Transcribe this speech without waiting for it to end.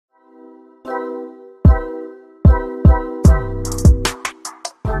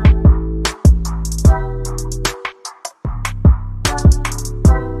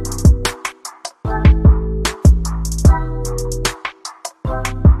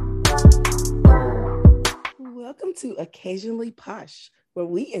Welcome to Occasionally Posh, where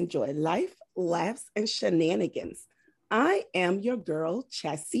we enjoy life, laughs, and shenanigans. I am your girl,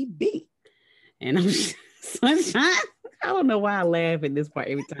 Chassie B. And I'm Sunshine. I don't know why I laugh at this part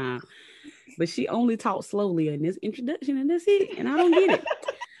every time, but she only talks slowly in this introduction, and that's it. And I don't get it.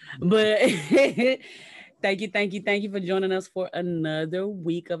 But thank you for joining us for another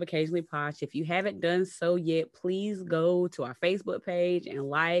week of Occasionally Posh. If you haven't done so yet, please go to our Facebook page and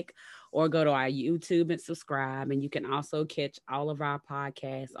like, or go to our YouTube and subscribe. And you can also catch all of our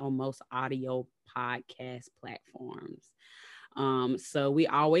podcasts on most audio podcast platforms. So we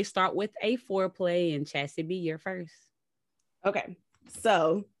always start with a foreplay, and Chassie B, you're first. Okay,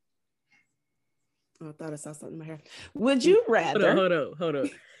 so I thought I saw something in my hair. Would you rather? Hold up.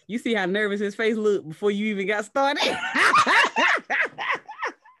 You see how nervous his face looked before you even got started?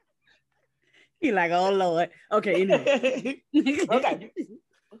 He like, oh Lord. Okay, anyway. Okay.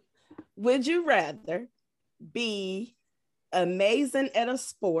 Would you rather be amazing at a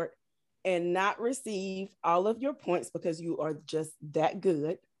sport and not receive all of your points because you are just that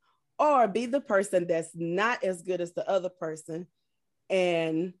good, or be the person that's not as good as the other person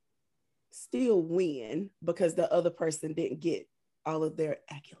and still win because the other person didn't get all of their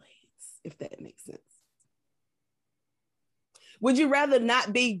accolades, if that makes sense? Would you rather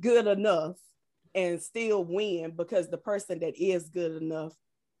not be good enough and still win because the person that is good enough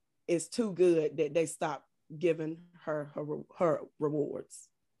is too good that they stop giving her rewards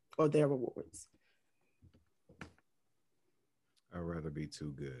or their rewards? I'd rather be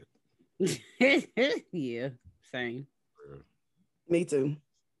too good. Yeah, same. Me too.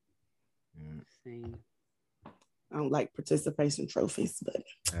 Yeah. Same. I don't like participation trophies, but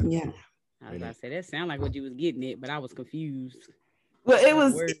yeah. I was about to say, that sound like what you was getting at, but I was confused. Well, it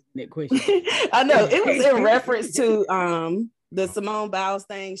was that question. I know it was in reference to the Simone Biles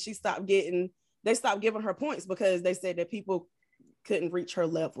thing. They stopped giving her points because they said that people couldn't reach her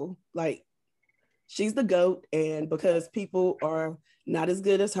level. Like, she's the GOAT, and because people are not as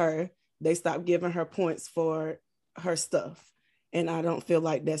good as her, they stopped giving her points for her stuff. And I don't feel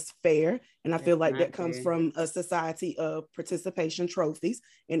like that's fair. And I feel like that comes from a society of participation trophies,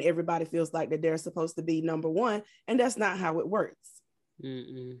 and everybody feels like that they're supposed to be number one, and that's not how it works.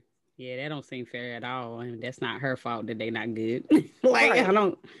 Mm-mm. Yeah, that don't seem fair at all. I mean, that's not her fault that they not good. Like,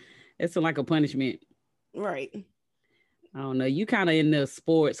 right. It's like a punishment. Right. I don't know. You kind of in the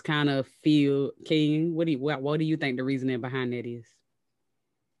sports kind of field, King. What do you think the reasoning behind that is?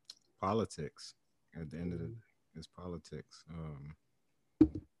 Politics. At the end of the day, it's politics.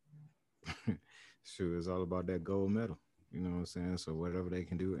 Sure, it's all about that gold medal. You know what I'm saying? So whatever they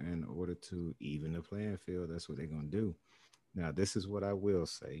can do in order to even the playing field, that's what they're gonna do. Now, this is what I will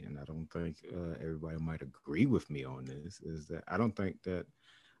say, and I don't think everybody might agree with me on this, is that I don't think that,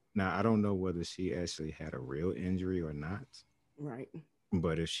 now I don't know whether she actually had a real injury or not. Right.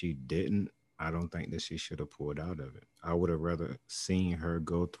 But if she didn't, I don't think that she should have pulled out of it. I would have rather seen her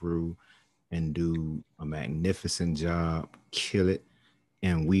go through and do a magnificent job, kill it,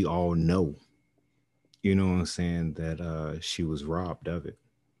 and we all know, you know what I'm saying, that she was robbed of it.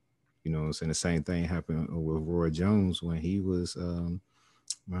 You know what I'm saying? The same thing happened with Roy Jones when he was,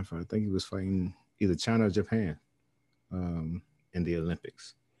 I think he was fighting either China or Japan in the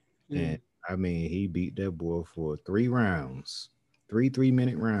Olympics. And I mean, he beat that boy for 3 rounds,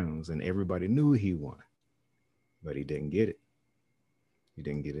 3-minute rounds, and everybody knew he won, but he didn't get it. He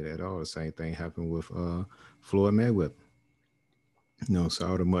didn't get it at all. The same thing happened with Floyd Mayweather. You know, so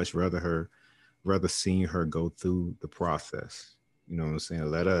I would have much rather seen her go through the process. You know what I'm saying?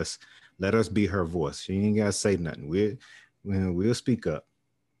 Let us be her voice. She ain't gotta say nothing. We'll speak up.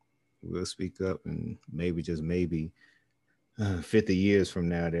 We'll speak up, and maybe, just maybe, 50 years from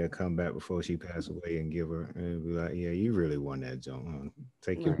now, they'll come back before she passed away and give her and be like, yeah, you really won that joint. Huh?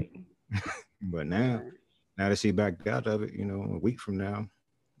 Take your But now that she backed out of it, you know, a week from now,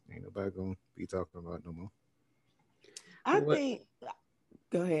 ain't nobody gonna be talking about no more. I think,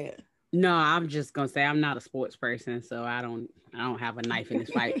 go ahead. No, I'm just gonna say I'm not a sports person, so I don't have a knife in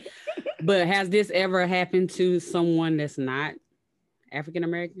this fight. But has this ever happened to someone that's not African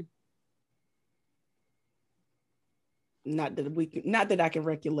American? Not that I can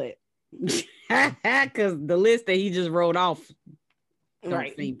recollect. Because the list that he just wrote off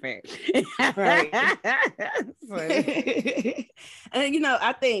don't seem fair. Right. And you know,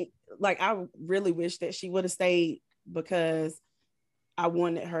 I think, like, I really wish that she would have stayed, because I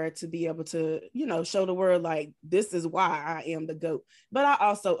wanted her to be able to, you know, show the world, like, this is why I am the GOAT. But I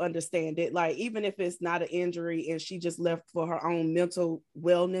also understand it. Like, even if it's not an injury and she just left for her own mental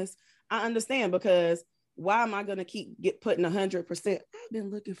wellness, I understand, because why am I gonna keep putting 100%? I've been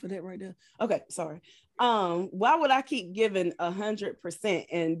looking for that right there. Okay, sorry. Why would I keep giving 100%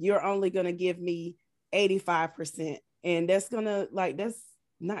 and you're only gonna give me 85%? And that's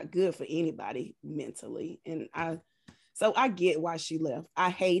not good for anybody mentally. And I get why she left. I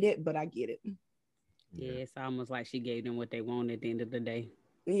hate it, but I get it. Yeah, it's almost like she gave them what they wanted at the end of the day.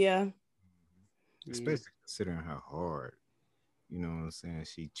 Yeah. Especially considering how hard, you know what I'm saying,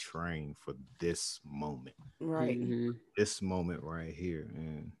 she trained for this moment. Right. This moment right here.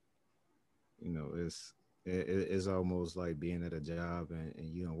 And, you know, it's almost like being at a job and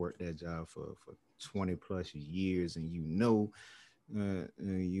you don't work that job for 20 plus years and you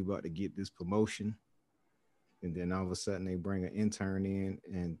about to get this promotion. And then all of a sudden they bring an intern in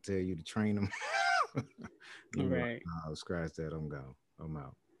and tell you to train them. Right. Like, oh, scratch that. I'm gone. I'm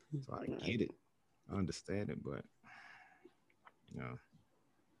out. So I get it. I understand it, but yeah,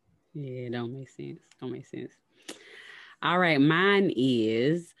 it don't make sense. All right, mine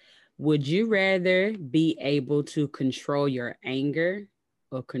is: would you rather be able to control your anger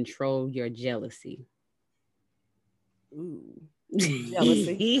or control your jealousy? Ooh.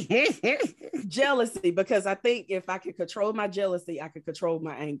 Jealousy, because I think if I could control my jealousy, I could control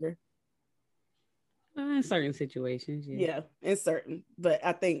my anger. In certain situations, yeah, in certain. But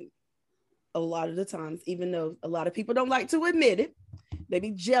I think a lot of the times, even though a lot of people don't like to admit it, they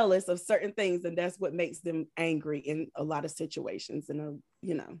be jealous of certain things, and that's what makes them angry in a lot of situations. And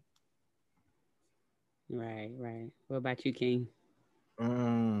Right. What about you, King?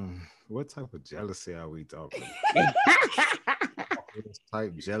 What type of jealousy are we talking? This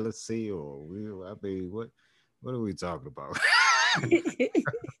type jealousy, or what are we talking about?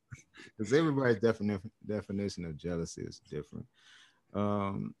 Because everybody's definition of jealousy is different.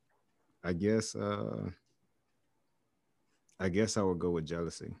 I guess I would go with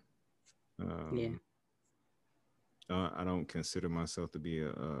jealousy. I don't consider myself to be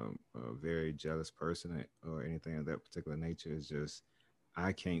a very jealous person or anything of that particular nature. It's just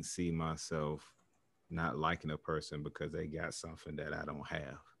I can't see myself not liking a person because they got something that I don't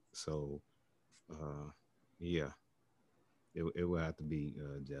have. So, yeah, it will have to be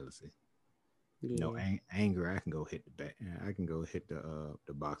jealousy. Yeah. No anger. I can go hit the back. I can go hit the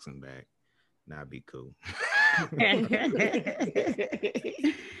boxing bag. That'd be cool.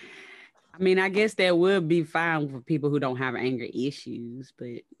 I mean, I guess that would be fine for people who don't have anger issues,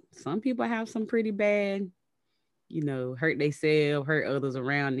 but some people have some pretty bad, hurt themselves, hurt others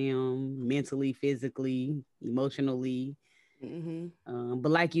around them, mentally, physically, emotionally.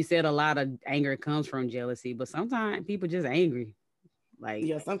 But like you said, a lot of anger comes from jealousy, but sometimes people just angry. Like,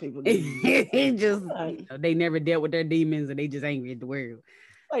 yeah, some people do. They never dealt with their demons and they just angry at the world.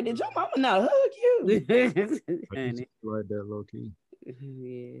 Like, did your mama not hug you? Right there, low key.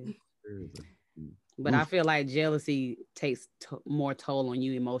 Yeah. But I feel like jealousy takes more toll on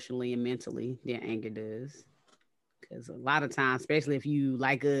you emotionally and mentally than anger does. Because a lot of times, especially if you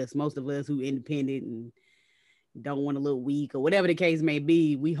like us, most of us who independent and don't want to look weak or whatever the case may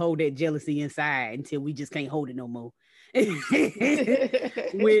be, we hold that jealousy inside until we just can't hold it no more.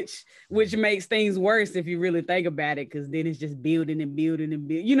 which makes things worse if you really think about it, because then it's just building and building and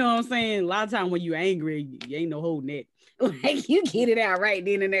building. You know what I'm saying? A lot of times when you're angry, you ain't no holding it. Like, you get it out right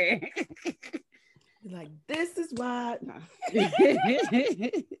then and there. Like, this is why.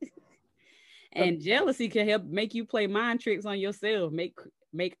 And jealousy can help make you play mind tricks on yourself, make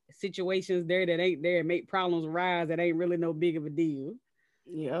situations there that ain't there, make problems rise that ain't really no big of a deal.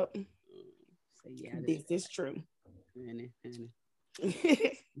 Yep. So yeah, this is true.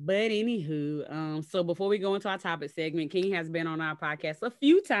 But anywho, so before we go into our topic segment, King has been on our podcast a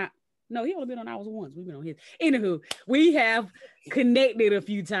few times. No, he only been on ours once. We've been on his. Anywho, we have connected a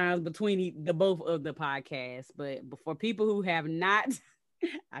few times between the both of the podcasts. But for people who have not,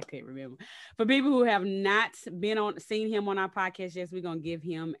 I can't remember. For people who have not seen him on our podcast, yes, we're gonna give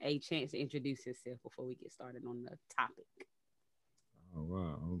him a chance to introduce himself before we get started on the topic. Oh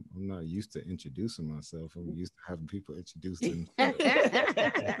wow, I'm not used to introducing myself. I'm used to having people introduce themselves.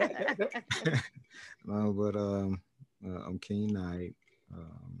 No, but I'm King Knight,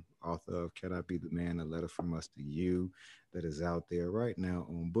 author of "Can I Be the Man? A Letter from Us to You," that is out there right now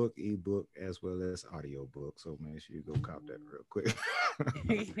on book, ebook, as well as audio book. So make sure you go cop that real quick.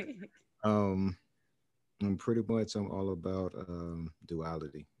 And pretty much I'm all about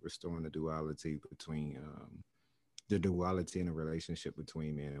duality, restoring the duality between the duality in a relationship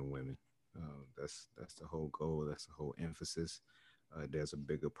between men and women. That's the whole goal. That's the whole emphasis. There's a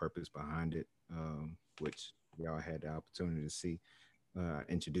bigger purpose behind it, which y'all had the opportunity to see.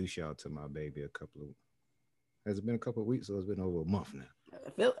 Introduce y'all to my baby has it been a couple of weeks, or it's been over a month now? I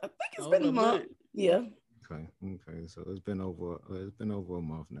think it's been a month. Yeah. Okay. So it's been over a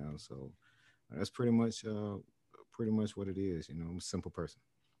month now. So that's pretty much what it is. I'm a simple person.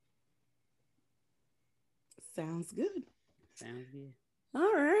 Sounds good. Sounds good.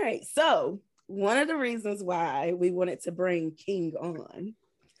 All right. So, one of the reasons why we wanted to bring King on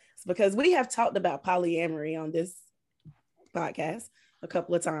is because we have talked about polyamory on this podcast a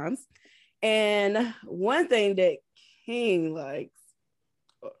couple of times. And one thing that King likes,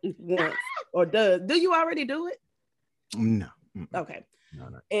 wants, or does, do you already do it? No. Okay. No.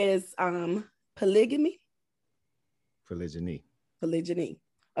 Is polygamy? Polygyny. Polygyny.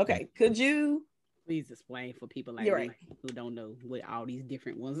 Okay. Could you Please explain for people like You're me right. who don't know what all these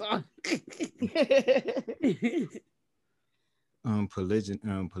different ones are.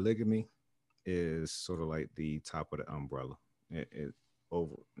 Polygamy is sort of like the top of the umbrella. It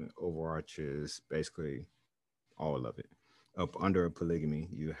overarches basically all of it. Up under polygamy,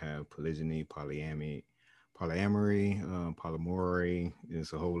 you have polygyny, polyamory, polyamory.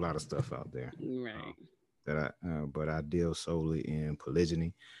 There's a whole lot of stuff out there. Right. But I deal solely in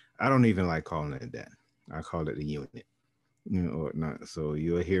polygyny. I don't even like calling it that. I call it the unit. Or not. So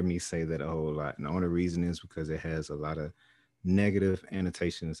you'll hear me say that a whole lot. And the only reason is because it has a lot of negative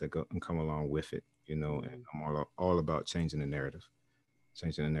annotations that go and come along with it. And I'm all about changing the narrative,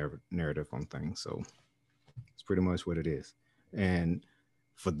 changing the narrative on things. So it's pretty much what it is. And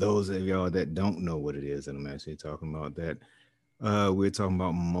for those of y'all that don't know what it is, and I'm actually talking about that, we're talking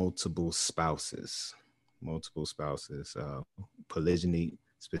about multiple spouses. Multiple spouses. Polygyny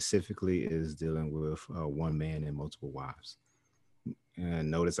specifically is dealing with one man and multiple wives. And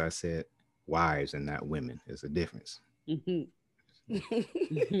notice I said wives and not women. There's a difference. No.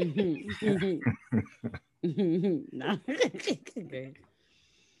 Okay.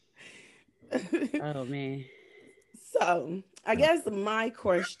 Oh man. So, I guess my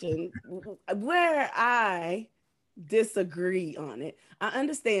question, where I disagree on it, I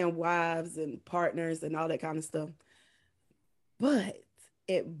understand wives and partners and all that kind of stuff, but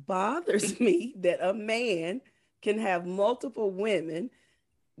it bothers me that a man can have multiple women,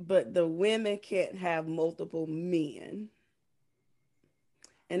 but the women can't have multiple men.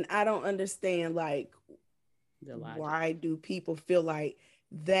 And I don't understand, like, why do people feel like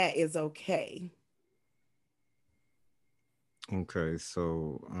that is okay? Okay,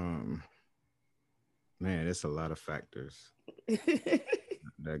 so man, it's a lot of factors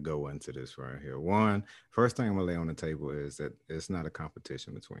that go into this right here. First thing I'm gonna lay on the table is that it's not a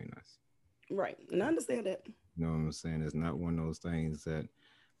competition between us. Right. And I understand that. You know what I'm saying? It's not one of those things that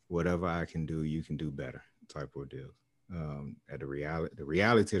whatever I can do, you can do better type of deal. At the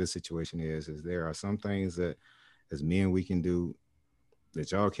reality of the situation is there are some things that as men we can do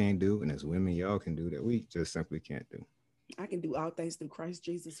that y'all can't do, and as women y'all can do that we just simply can't do. I can do all things through Christ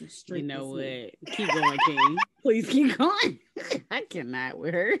Jesus who You strengthens know what? me. Keep going, King. Please keep going. I cannot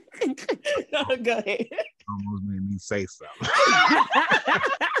with her. No, go ahead. Almost made me say something.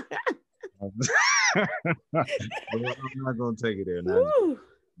 I'm not gonna take it there now.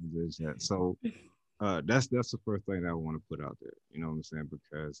 So that's the first thing that I want to put out there. You know what I'm saying?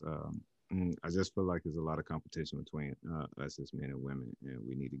 Because I just feel like there's a lot of competition between us as men and women, and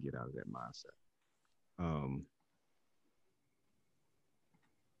we need to get out of that mindset.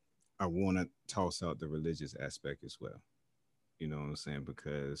 I want to toss out the religious aspect as well. You know what I'm saying?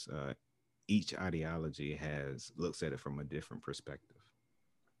 Because each ideology looks at it from a different perspective,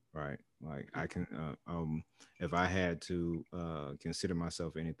 right? Like I can, if I had to consider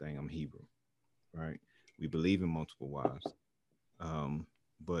myself anything, I'm Hebrew, right? We believe in multiple wives,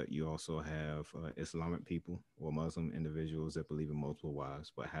 but you also have Islamic people or Muslim individuals that believe in multiple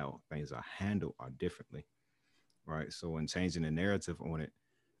wives, but how things are handled are differently, right? So in changing the narrative on it,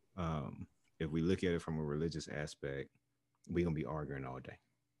 if we look at it from a religious aspect, we're gonna be arguing all day.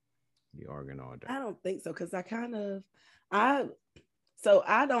 I don't think so, because I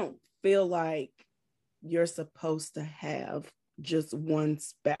don't feel like you're supposed to have just one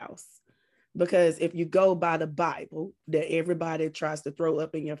spouse. Because if you go by the Bible that everybody tries to throw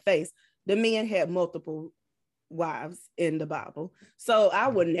up in your face, the men had multiple wives in the Bible. So I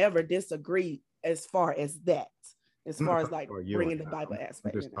would never disagree as far as that. As far as like bringing the Bible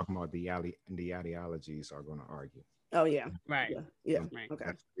aspect. I'm just talking about the ideologies are going to argue. Oh yeah, right. Yeah. Right. Okay.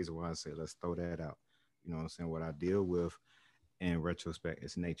 That's the reason why I say let's throw that out. You know what I'm saying? What I deal with in retrospect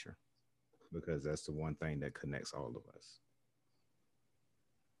is nature, because that's the one thing that connects all of us.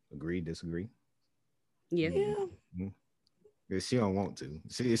 Agree? Disagree? Yes. Yeah. Mm-hmm. She don't want to.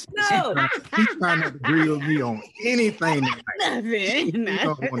 She's No. trying to agree with me on anything. Nothing. She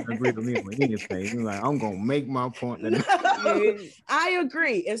don't want to agree with me on anything. She's like, I'm gonna make my point. I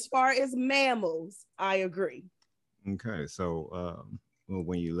agree. As far as mammals, I agree. Okay, so well,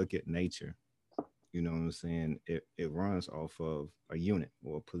 when you look at nature, you know what I'm saying, it runs off of a unit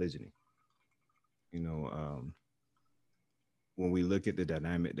or polygyny. You know, when we look at the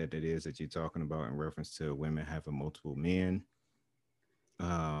dynamic that it is that you're talking about in reference to women having multiple men,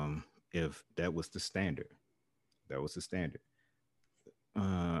 if that was the standard, that was the standard.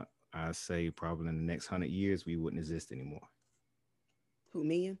 Uh, I say probably in the next 100 years we wouldn't exist anymore. Who,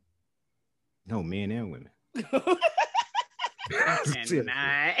 men? No, men and women. I Seriously.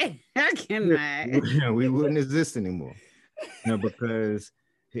 cannot. I cannot. We wouldn't exist anymore. No, because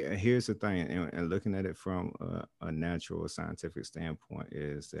here's the thing, and looking at it from a natural or scientific standpoint,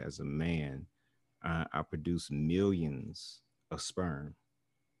 is that as a man, I produce millions of sperm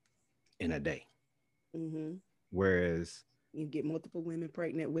in a day. Mm-hmm. Whereas You get multiple women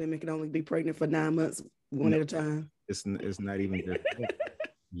pregnant. Women can only be pregnant for 9 months, one no, at a time. it's not even just that.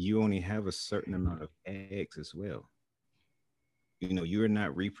 You only have a certain amount of eggs as well. You know, you're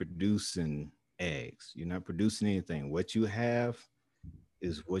not reproducing eggs. You're not producing anything. What you have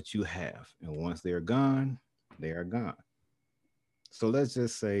is what you have. And once they're gone, they are gone. So let's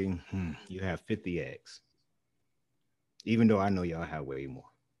just say you have 50 eggs, even though I know y'all have way more,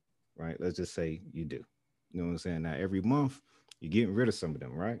 right? Let's just say you do. You know what I'm saying? Now, every month, you're getting rid of some of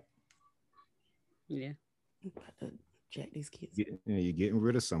them, right? Yeah. I'm about to jack these kids. You're getting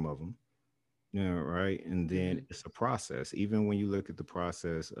rid of some of them, you know, right? And then it's a process. Even when you look at the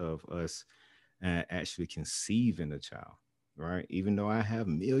process of us actually conceiving a child, right? Even though I have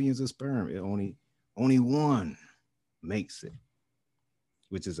millions of sperm, it only one makes it,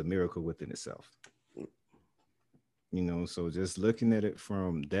 which is a miracle within itself. You know, so just looking at it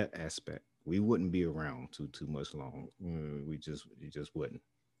from that aspect, we wouldn't be around too much long. You just wouldn't.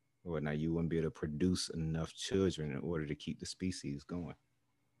 Or now you wouldn't be able to produce enough children in order to keep the species going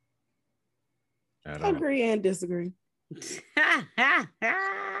at all. Agree and disagree.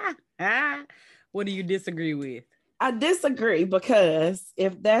 What do you disagree with? I disagree because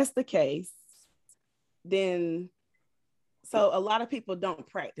if that's the case, then so a lot of people don't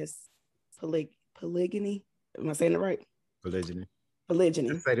practice polygyny. Am I saying it right? Polygyny. Polygyny.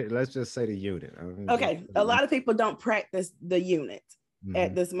 Let's just say the unit. I mean, Okay. A lot of people don't practice the unit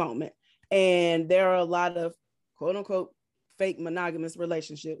at this moment. And there are a lot of quote unquote fake monogamous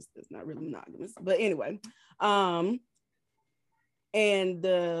relationships. It's not really monogamous, but anyway. And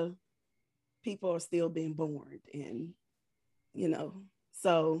the people are still being born, and you know,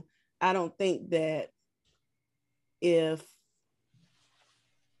 so I don't think that if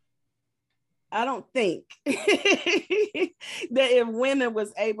I don't think that if women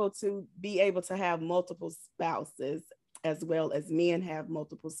was able to have multiple spouses as well as men have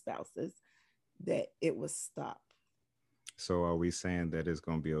multiple spouses, that it would stop. So are we saying that it's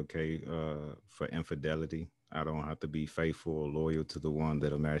going to be okay for infidelity? I don't have to be faithful or loyal to the one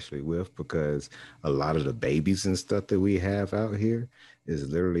that I'm actually with, because a lot of the babies and stuff that we have out here is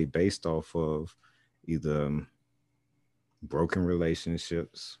literally based off of either broken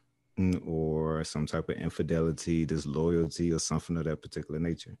relationships or some type of infidelity, disloyalty, or something of that particular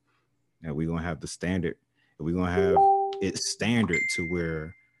nature. And we're going to have the standard. We're going to have it standard to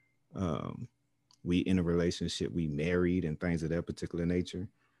where we in a relationship, we married and things of that particular nature.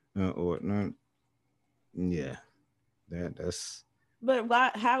 Or no, yeah, that's. But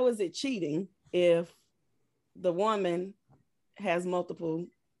why? How is it cheating if the woman has multiple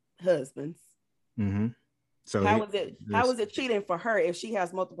husbands? Mm-hmm. So how is it cheating for her if she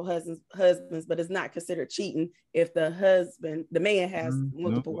has multiple husbands, but it's not considered cheating if the man has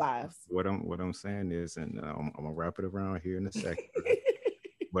multiple wives? What I'm saying is, and I'm gonna wrap it around here in a second.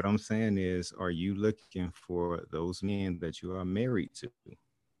 What I'm saying is, are you looking for those men that you are married to,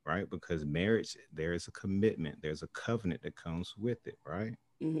 right? Because marriage, there is a commitment, there's a covenant that comes with it, right?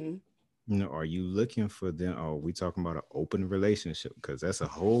 Mm-hmm. You know, are you looking for them? Or are we talking about an open relationship? Because that's a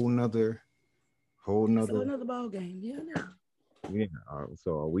whole nother ball game. Yeah, no. Yeah.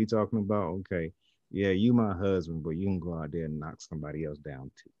 So are we talking about, okay, yeah, you my husband, but you can go out there and knock somebody else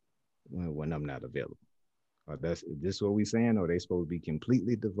down too when I'm not available? Is this what we saying? Or are they supposed to be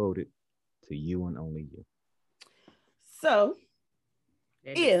completely devoted to you and only you? So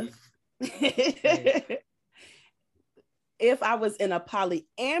if if I was in a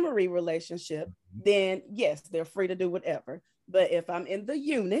polyamory relationship, then yes, they're free to do whatever. But if I'm in the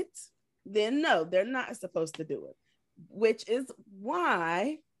unit, then no, they're not supposed to do it, which is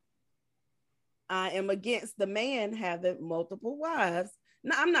why I am against the man having multiple wives.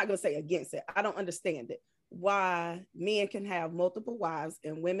 No, I'm not going to say against it. I don't understand it. Why men can have multiple wives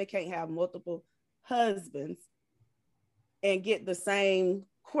and women can't have multiple husbands. and get the same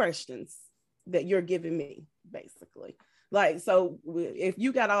questions that you're giving me, basically. Like, so if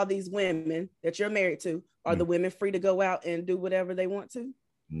you got all these women that you're married to, are the women free to go out and do whatever they want to?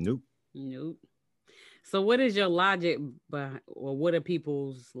 Nope. So what is your logic, or what are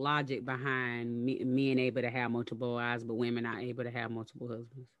people's logic behind men able to have multiple wives, but women not able to have multiple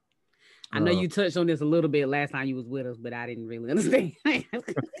husbands? I know you touched on this a little bit last time you was with us, but I didn't really understand.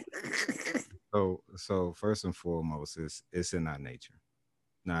 So first and foremost, it's in our nature.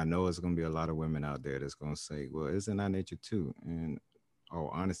 Now, I know it's going to be a lot of women out there that's going to say, well, it's in our nature too. And all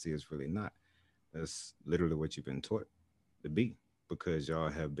honesty, it's really not. That's literally what you've been taught to be, because y'all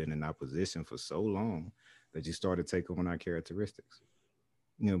have been in our position for so long that you started to take on our characteristics.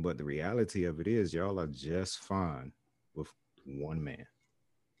 But the reality of it is y'all are just fine with one man.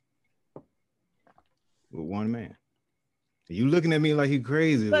 With one man. You looking at me like you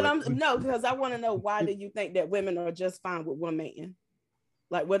crazy. But like, no, because I want to know, why do you think that women are just fine with one man?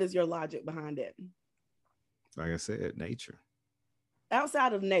 Like, what is your logic behind it? Like I said, nature.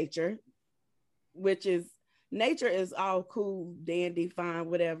 Outside of nature, which is, nature is all cool, dandy, fine,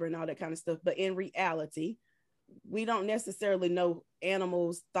 whatever, and all that kind of stuff. But in reality, we don't necessarily know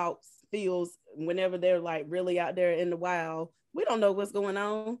animals' thoughts, feels, whenever they're like really out there in the wild. We don't know what's going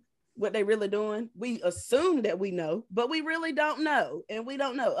on, what they really doing. We assume that we know, but we really don't know. And we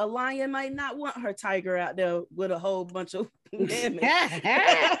don't know. A lion might not want her tiger out there with a whole bunch of women.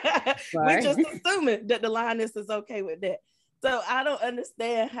 We're just assuming that the lioness is okay with that. So I don't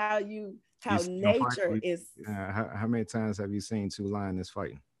understand how nature is. How many times have you seen two lions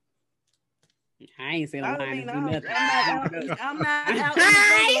fighting? I ain't seen a lion do nothing. I'm not out in the jungle.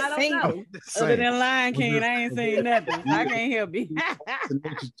 I don't know. Other than Lion King, I ain't seen nothing. I can't help you. The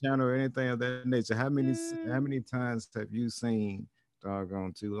Nature Channel or anything of that nature. How many times have you seen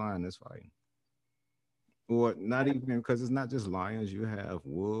doggone two lions fighting? Or not even, because it's not just lions. You have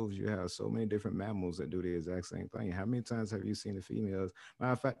wolves. You have so many different mammals that do the exact same thing. How many times have you seen the females?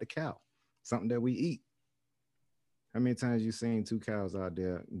 Matter of fact, the cow, something that we eat. How many times you seen two cows out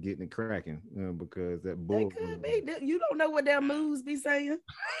there getting it cracking? Because that bull. They could be. You don't know what their moves be saying.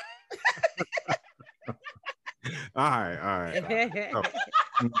 All right. So,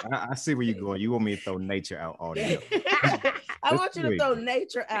 I see where you're going. You want me to throw nature out altogether. I want you to throw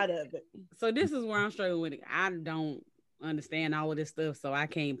nature out of it. So this is where I'm struggling with it. I don't understand all of this stuff, so I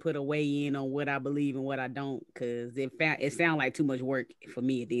can't put a weigh in on what I believe and what I don't, because it sounds like too much work for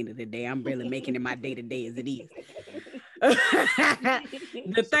me at the end of the day. I'm really making it my day-to-day as it is.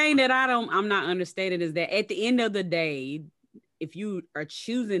 The thing that I'm not understanding is that at the end of the day, if you are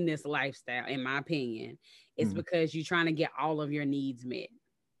choosing this lifestyle, in my opinion, it's because you're trying to get all of your needs met,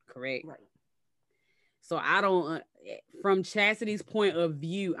 correct? Right. So I don't, from Chastity's point of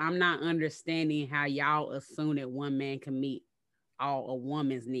view, I'm not understanding how y'all assume that one man can meet all a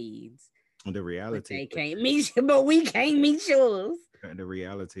woman's needs. The reality, they can't meet, but we can't meet yours. The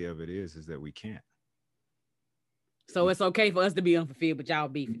reality of it is that we can't. So it's okay for us to be unfulfilled, but y'all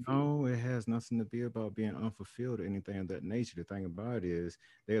be fulfilled. No, it has nothing to be about being unfulfilled or anything of that nature. The thing about it is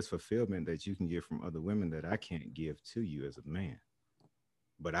there's fulfillment that you can get from other women that I can't give to you as a man.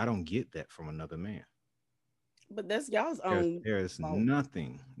 But I don't get that from another man. But that's y'all's own. There's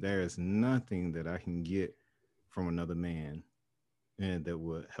nothing that I can get from another man and that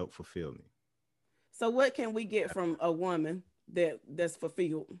would help fulfill me. So what can we get from a woman that's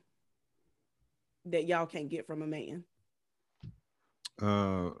fulfilled that y'all can't get from a man?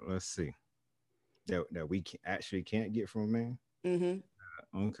 Let's see. That we actually can't get from a man.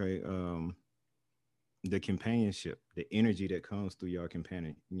 Mm-hmm. Okay. The companionship, the energy that comes through your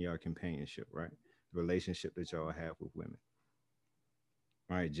companionship, right? The relationship that y'all have with women.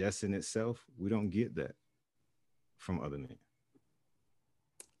 All right, just in itself, we don't get that from other men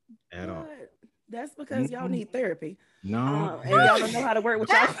at all. That's because y'all need therapy. No, and y'all don't know how to work with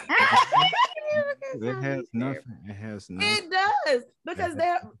y'all. It has nothing. It has nothing. It does, because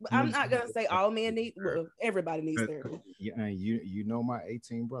I'm not gonna say all men need. Well, everybody needs therapy. Yeah, you know my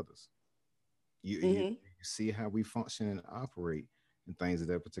 18 brothers. You see how we function and operate and things of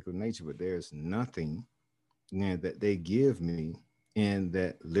that particular nature, but there's nothing that they give me and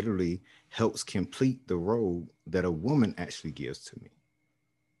that literally helps complete the role that a woman actually gives to me.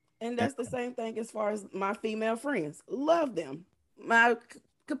 And that's the same thing as far as my female friends. Love them, my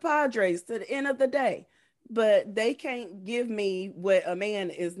compadres to the end of the day, but they can't give me what a man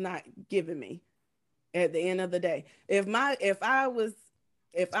is not giving me at the end of the day. If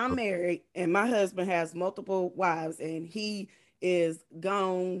I'm married and my husband has multiple wives and he is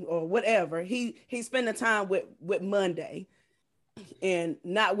gone or whatever, he's spending time with Monday and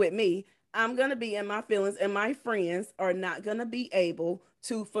not with me, I'm gonna be in my feelings, and my friends are not gonna be able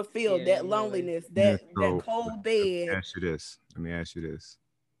to fulfill that loneliness, that cold bed. Let me ask you this.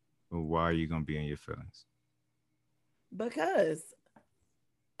 Well, why are you gonna be in your feelings? Because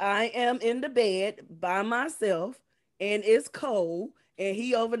I am in the bed by myself and it's cold, and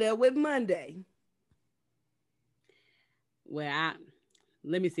he over there with Monday. Well,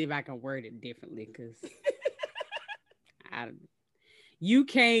 let me see if I can word it differently, because you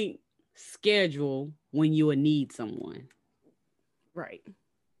can't schedule when you will need someone. Right.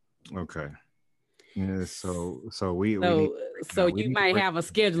 Okay. Yeah, so you might have a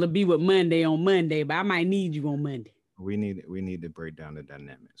schedule to be with Monday on Monday, but I might need you on Monday. We need to break down the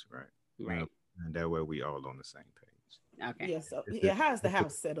dynamics, right? Right. And that way we all on the same page. Okay. Yeah. So how's the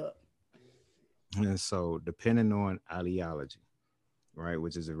house set up? And so depending on ideology, right,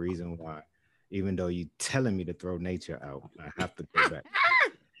 which is the reason why, even though you telling me to throw nature out, I have to go back.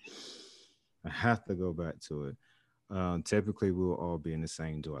 I have to go back to it. Typically, we'll all be in the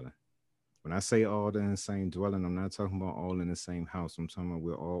same dwelling. When I say all in the same dwelling, I'm not talking about all in the same house. I'm talking about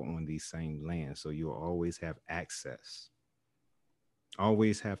we're all on the same land. So you'll always have access.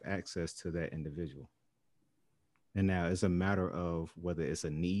 Always have access to that individual. And now it's a matter of whether it's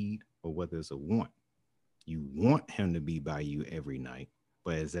a need or whether it's a want. You want him to be by you every night,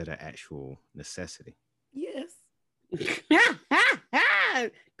 but is that an actual necessity? Yes.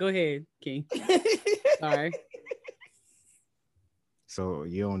 Go ahead, King. Sorry. So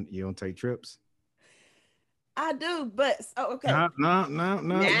you don't take trips? I do, but okay. No.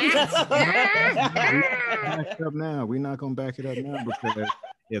 We're not gonna back it up now, because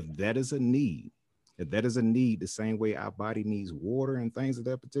if that is a need, the same way our body needs water and things of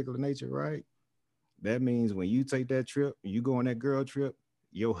that particular nature, right? That means when you take that trip, you go on that girl trip,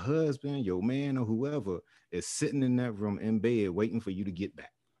 your husband, your man, or whoever is sitting in that room in bed waiting for you to get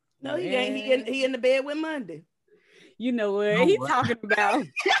back. No, he ain't. He in the bed with Monday. You know what he's talking about?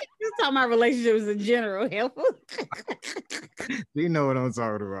 He's talking about relationships in general. Helpful. You know what I'm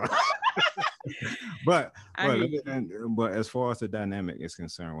talking about. but as far as the dynamic is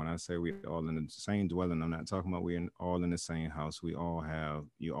concerned, when I say we all in the same dwelling, I'm not talking about we're all in the same house. You all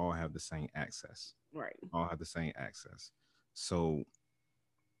have the same access. Right. All have the same access. So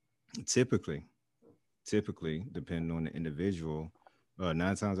typically, depending on the individual, 9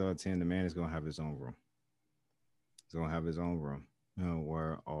 times out of 10, the man is gonna have his own room. He's gonna have his own room,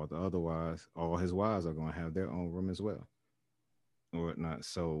 where all his wives are gonna have their own room as well, or whatnot.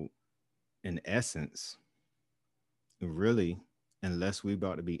 So, in essence, really, unless we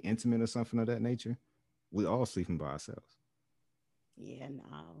about to be intimate or something of that nature, we all sleeping by ourselves. Yeah,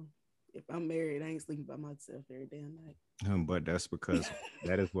 no. If I'm married, I ain't sleeping by myself every damn night. But that's because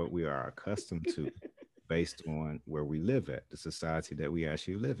that is what we are accustomed to, based on where we live at, the society that we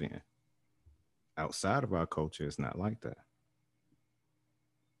actually live in. Outside of our culture, it's not like that.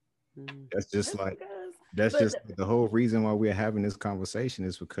 That's just the whole reason why we're having this conversation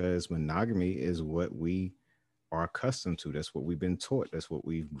is because monogamy is what we are accustomed to. That's what we've been taught. That's what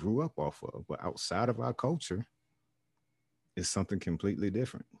we grew up off of. But outside of our culture, it's something completely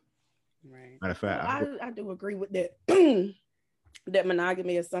different. Right. Matter of fact, I do agree with that. That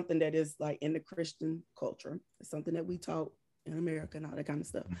monogamy is something that is like in the Christian culture. It's something that we taught in America and all that kind of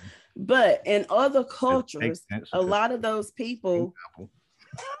stuff. But in other cultures, a lot of those people,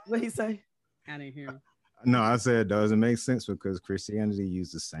 what he say? I didn't hear him. No, I said it doesn't make sense because Christianity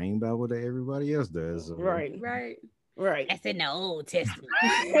used the same Bible that everybody else does. So. Right. That's in the Old Testament.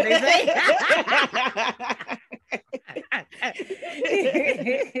 What they say?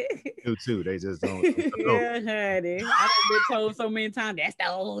 too. They just don't. Yeah, honey. I've been told so many times that's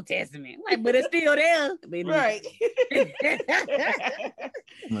the Old Testament, but it's still there. Right.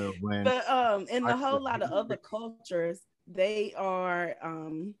 But in a whole lot of other cultures, they are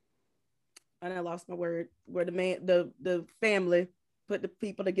and I lost my word, where the family put the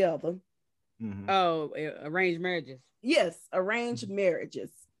people together. Mm-hmm. Oh, arranged marriages. Yes, arranged marriages.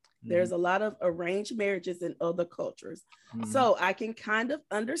 Mm-hmm. There's a lot of arranged marriages in other cultures. Mm-hmm. So I can kind of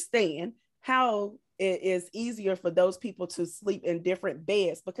understand how it is easier for those people to sleep in different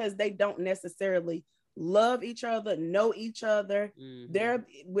beds because they don't necessarily love each other, know each other. Mm-hmm. They're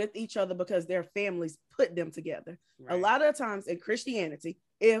with each other because their families put them together. Right. A lot of times in Christianity,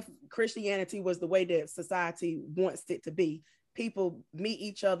 if Christianity was the way that society wants it to be, people meet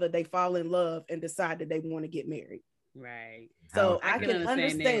each other, they fall in love and decide that they want to get married. Right. So I can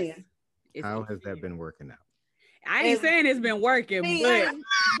understand. How has that been working out? I ain't saying it's been working, but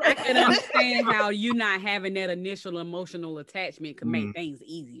I can understand how you not having that initial emotional attachment can make things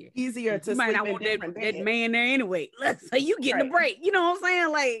easier. Easier to you might not want that man there anyway. So you getting a break. You know what I'm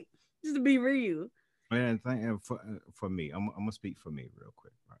saying? Like Just to be real. And for me, I'm gonna speak for me real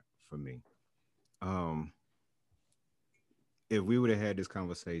quick. Right, for me, um, if we would have had this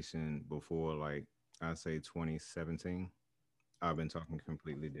conversation before, like I say 2017, I've been talking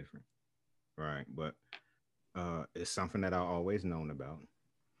completely different, right? But it's something that I always known about.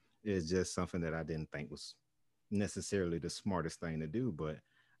 It's just something that I didn't think was necessarily the smartest thing to do, but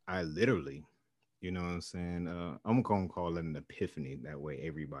I literally, you know what I'm saying? I'm gonna call it an epiphany. That way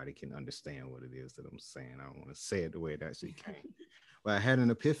everybody can understand what it is that I'm saying. I don't want to say it the way it actually came. But I had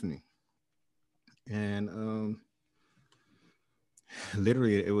an epiphany. And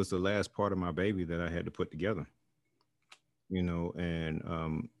literally it was the last part of my baby that I had to put together,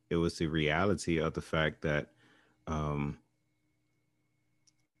 and it was the reality of the fact that um,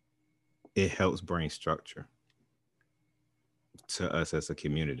 it helps brain structure to us as a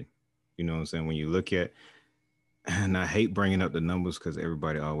community. You know what I'm saying? When you look at, and I hate bringing up the numbers because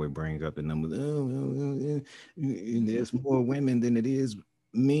everybody always brings up the numbers. There's more women than it is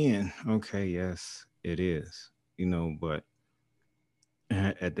men. Okay, yes, it is. But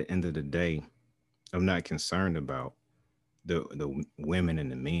at the end of the day, I'm not concerned about the women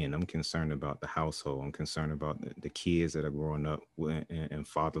and the men. I'm concerned about the household. I'm concerned about the kids that are growing up in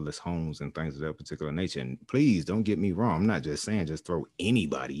fatherless homes and things of that particular nature. And please don't get me wrong. I'm not just saying just throw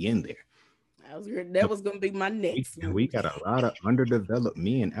anybody in there. That was gonna be my next We got a lot of underdeveloped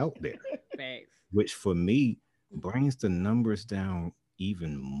men out there, Facts. which for me brings the numbers down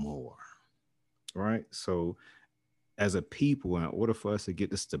even more. Right. So as a people, in order for us to get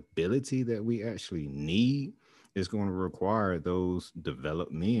the stability that we actually need, it's going to require those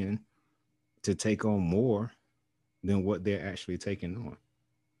developed men to take on more than what they're actually taking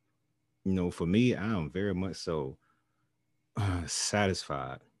on. For me, I am very much so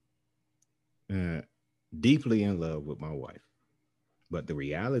satisfied, uh, deeply in love with my wife. But the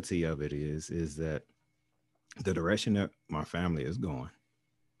reality of it is that the direction that my family is going,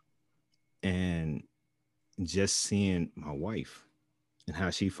 and just seeing my wife and how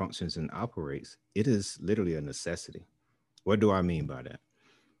she functions and operates, it is literally a necessity. What do I mean by that?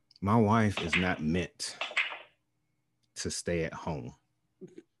 My wife is not meant to stay at home.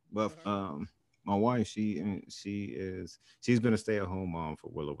 But my wife, she's been a stay-at-home mom for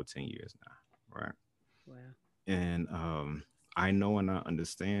well over 10 years now, right? Wow. And I know and I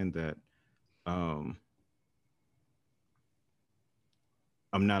understand that um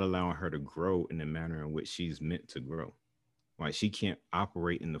I'm not allowing her to grow in the manner in which she's meant to grow. Like she can't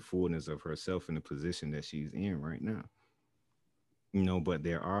operate in the fullness of herself in the position that she's in right now. But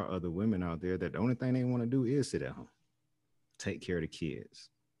there are other women out there that the only thing they want to do is sit at home, take care of the kids,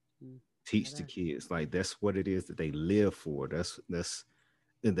 Mm. teach the kids. Like that's what it is that they live for. That's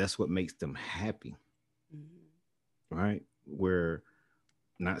what makes them happy. Right? Where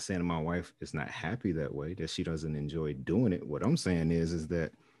not saying my wife is not happy that way, that she doesn't enjoy doing it. What I'm saying is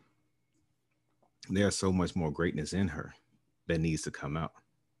that there's so much more greatness in her that needs to come out.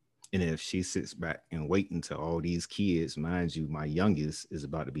 And if she sits back and wait until all these kids, mind you, my youngest is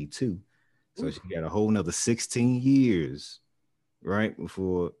about to be 2. So she got a whole nother 16 years, right?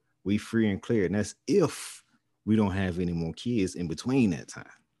 Before we free and clear. And that's if we don't have any more kids in between that time.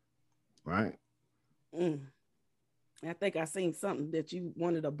 Right? I think I seen something that you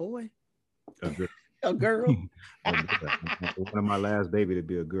wanted a boy. A girl. A girl. I wanted my last baby to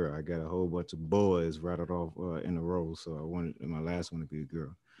be a girl. I got a whole bunch of boys rattled off in a row. So I wanted my last one to be a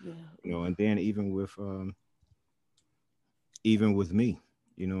girl. Yeah. And then even with me,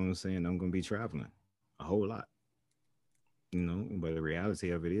 you know what I'm saying? I'm gonna be traveling a whole lot. But the reality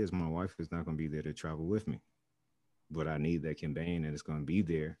of it is my wife is not gonna be there to travel with me. But I need that companion that is gonna be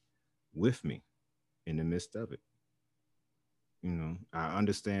there with me in the midst of it. I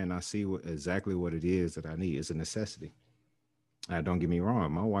understand, I see exactly what it is that I need. It's a necessity. Don't get me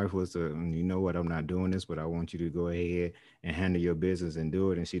wrong. My wife was you know what, I'm not doing this, but I want you to go ahead and handle your business and do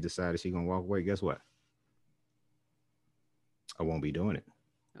it. And she decided she's gonna walk away. Guess what? I won't be doing it.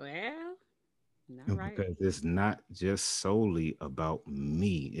 Well, not right. Because it's not just solely about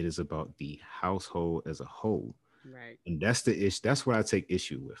me. It is about the household as a whole. Right. And that's the issue. That's what I take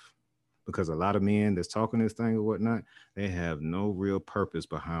issue with. Because a lot of men that's talking this thing or whatnot, they have no real purpose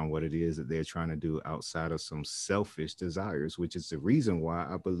behind what it is that they're trying to do outside of some selfish desires, which is the reason why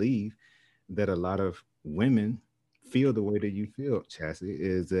I believe that a lot of women feel the way that you feel, Chastity,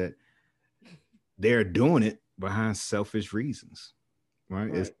 is that they're doing it behind selfish reasons,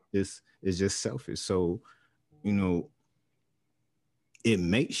 right? It's just selfish. So, it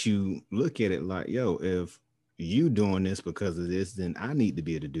makes you look at it like, yo, if you doing this because of this, then I need to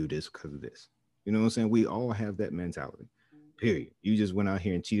be able to do this because of this. You know what I'm saying? We all have that mentality. Period. You just went out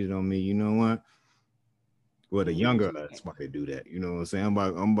here and cheated on me. You know what? Well, the younger us might do that. You know what I'm saying?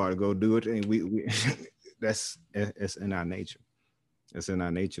 I'm about to go do it. And we that's it's in our nature. It's in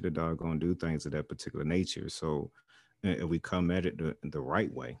our nature to doggone do things of that particular nature. So if we come at it the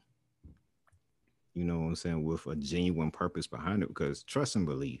right way, you know what I'm saying, with a genuine purpose behind it, because trust and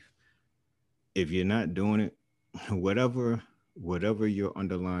belief, if you're not doing it, whatever your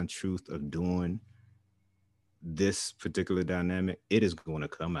underlying truth of doing this particular dynamic, it is going to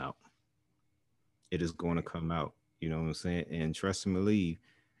come out. It is going to come out. You know what I'm saying? And trust and believe,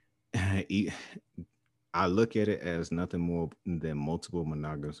 I look at it as nothing more than multiple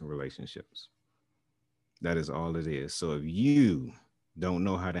monogamous relationships. That is all it is. So if you don't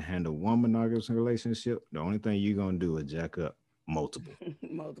know how to handle one monogamous relationship, the only thing you're gonna do is jack up multiple.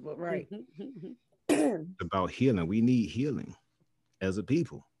 Multiple, right? It's about healing. We need healing as a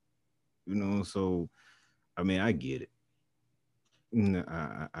people. You know, so I mean, I get it.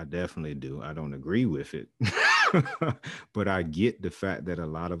 I definitely do. I don't agree with it, but I get the fact that a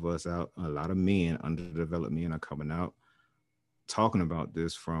lot of us out, a lot of men, underdeveloped men, are coming out talking about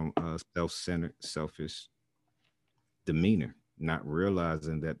this from a self-centered, selfish demeanor, not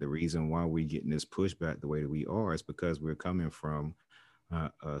realizing that the reason why we're getting this pushback the way that we are is because we're coming from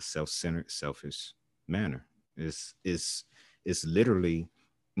a self-centered, selfish manner. It's literally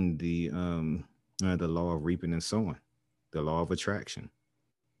the law of reaping and sowing, the law of attraction.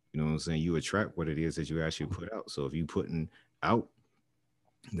 You know what I'm saying? You attract what it is that you actually put out. So if you putting out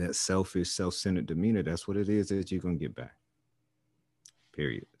that selfish, self-centered demeanor, that's what it is that you're gonna get back.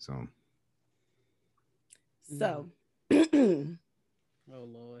 Period. So So Oh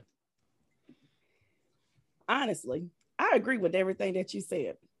Lord. honestly, I agree with everything that you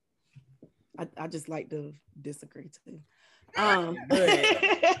said. I just like to disagree too.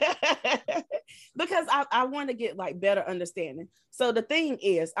 Because I want to get like better understanding. So the thing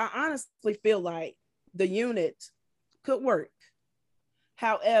is, I honestly feel like the unit could work.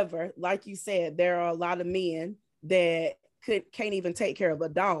 However, like you said, there are a lot of men that can't even take care of a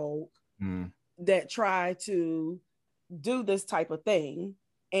dog that try to do this type of thing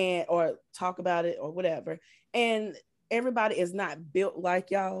and or talk about it or whatever. And everybody is not built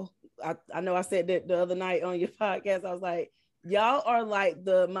like y'all. I know I said that the other night on your podcast. I was like, y'all are like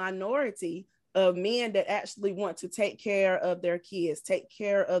the minority of men that actually want to take care of their kids, take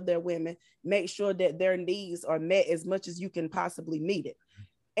care of their women, make sure that their needs are met as much as you can possibly meet it.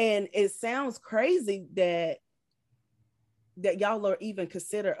 And it sounds crazy that y'all are even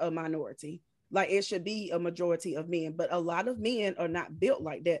considered a minority. Like it should be a majority of men, but a lot of men are not built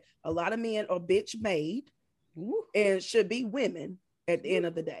like that. A lot of men are bitch made and should be women at the end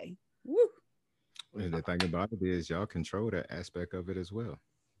of the day. and the thing about it is y'all control that aspect of it as well.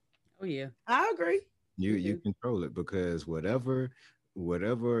 Oh yeah. I agree. You control it because whatever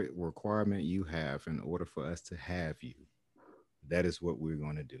requirement you have in order for us to have you, that is what we're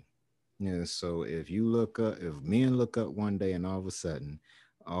going to do. Yeah, so if men look up one day and all of a sudden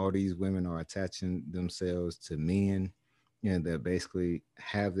all these women are attaching themselves to men, that basically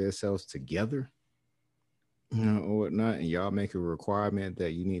have themselves together, or whatnot, and y'all make a requirement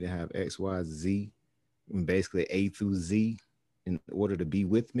that you need to have X, Y, Z, and basically A through Z in order to be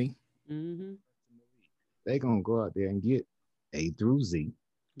with me, Mm-hmm. they gonna go out there and get A through Z.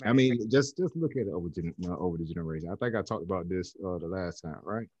 I Right. mean, just look at it over the generation. I think I talked about this the last time,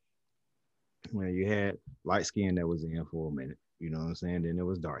 right? When you had light skin that was in for a minute, you know what I'm saying? Then there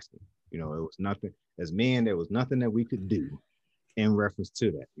was dark skin. It was nothing. As men, there was nothing that we could do in reference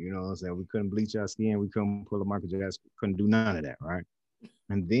to that. You know what I'm saying? We couldn't bleach our skin. We couldn't pull a Michael Jackson. Couldn't do none of that, right?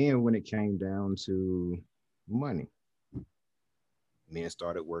 And then when it came down to money, men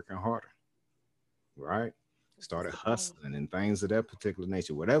started working harder, right? Started hustling and things of that particular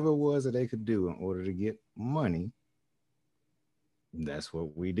nature. Whatever it was that they could do in order to get money, that's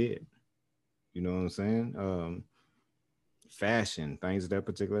what we did. You know what I'm saying? Fashion, things of that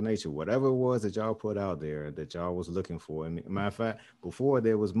particular nature, whatever it was that y'all put out there that y'all was looking for. I mean, matter of fact, before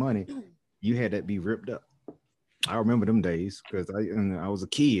there was money, you had that be ripped up. I remember them days because I was a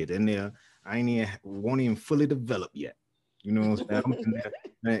kid and there I ain't even won't even fully developed yet. You know what I'm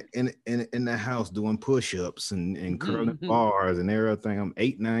saying? I'm in the house doing push-ups and curling bars and everything. I'm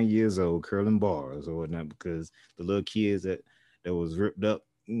 8, 9 years old curling bars or whatnot because the little kids that was ripped up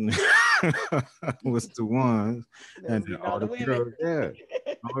was the ones and all the girls, yeah,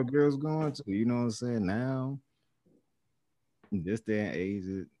 all the girls going to. You know what I'm saying? Now, this day and age,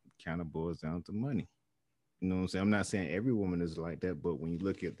 it kind of boils down to money. You know what I'm saying? I'm not saying every woman is like that, but when you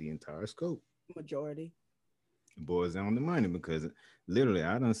look at the entire scope, Majority. it boils down to money because literally,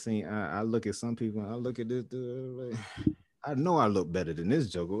 I done seen. I look at some people. I look at this dude. Like, I know I look better than this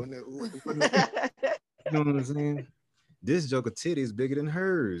joker. You know what I'm saying? This joker titty is bigger than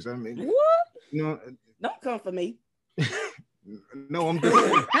hers. I mean, What? you know, Don't come for me. no, I'm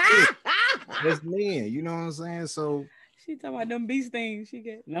just that's men. You know what I'm saying? So She talking about them bee stings she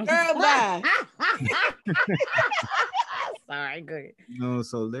get. No, Girl, bye. Sorry, go ahead. you know,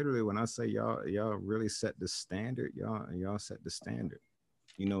 so literally when I say y'all really set the standard, y'all set the standard.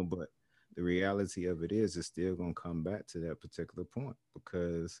 You know, but the reality of it is it's still gonna come back to that particular point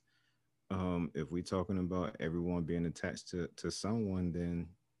because if we're talking about everyone being attached to someone, then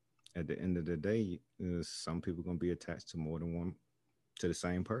at the end of the day, some people gonna be attached to more than one to the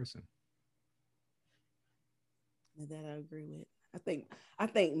same person. That I agree with. I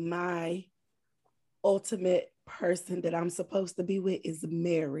think my ultimate person that I'm supposed to be with is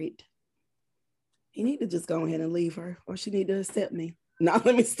married. You need to just go ahead and leave her, or she need to accept me. No,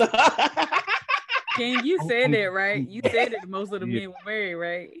 let me stop. King, you said that, right? You said that most of the men were married,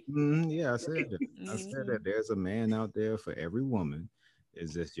 right? Yeah, I said that. I said that there's a man out there for every woman.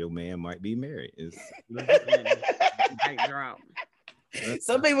 It's just your man might be married. It's Mic drop.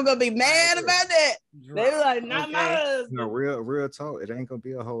 Some people gonna be mad about that. They be like, not my husband. No, real talk. It ain't gonna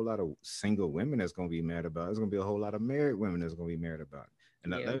be a whole lot of single women that's gonna be mad about it. It's gonna be a whole lot of married women that's gonna be mad about it.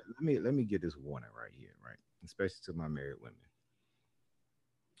 And let me get this warning right here, right? Especially to my married women.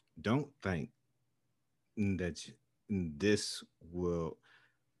 Don't think that this will.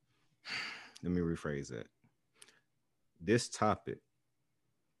 Let me rephrase that. This topic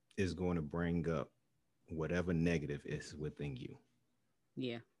is going to bring up whatever negative is within you.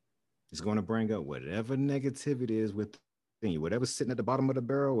 Yeah. It's going to bring up whatever negativity is within you, whatever's sitting at the bottom of the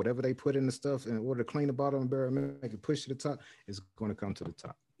barrel, whatever they put in the stuff in order to clean the bottom of the barrel, make it push to the top, it's going to come to the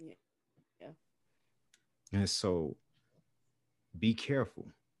top. Yeah. And so be careful.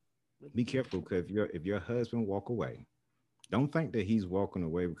 Be careful because if your husband walk away, don't think that he's walking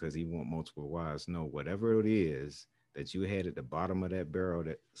away because he want multiple wives. No, whatever it is that you had at the bottom of that barrel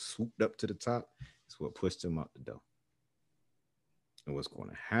that swooped up to the top is what pushed him out the door. And what's going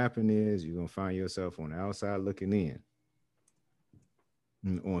to happen is you're going to find yourself on the outside looking in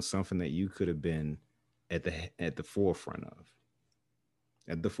on something that you could have been at the forefront of.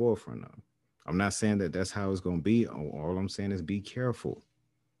 At the forefront of. I'm not saying that that's how it's going to be. All I'm saying is be careful.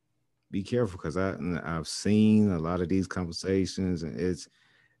 Be careful because I've seen a lot of these conversations and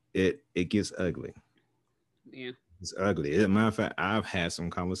it gets ugly. Yeah. It's ugly. As a matter of fact, I've had some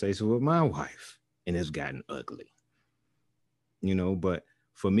conversations with my wife and it's gotten ugly. You know, but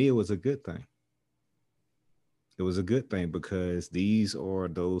for me, it was a good thing. It was a good thing because these are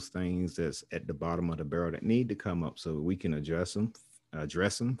those things that's at the bottom of the barrel that need to come up so we can address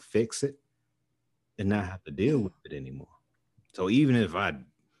them, fix it, and not have to deal with it anymore. So even if I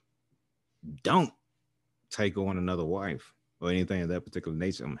don't take on another wife or anything of that particular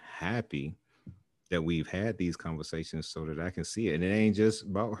nature, I'm happy that we've had these conversations so that I can see it. And it ain't just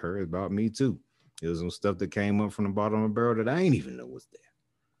about her, it's about me too. There was some stuff that came up from the bottom of the barrel that I ain't even know was there.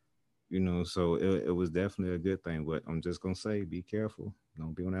 You know, so it was definitely a good thing. But I'm just gonna say, be careful.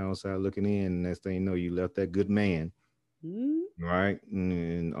 Don't be on the outside looking in. And next thing you know, you left that good man, right?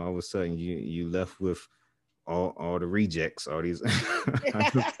 And all of a sudden, you left with all the rejects, all these.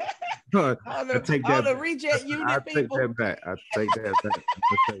 all the reject unit people. Take that back. I take that back.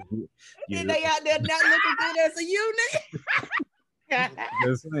 And they out there not looking good as a unit.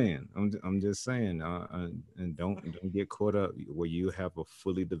 Just saying. I'm just saying. And don't get caught up where you have a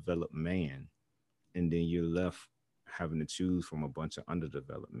fully developed man, and then you're left having to choose from a bunch of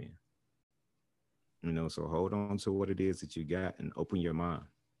underdeveloped men. You know, so hold on to what it is that you got and open your mind.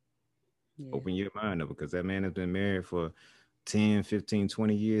 Yeah. Open your mind up because that man has been married for 10, 15,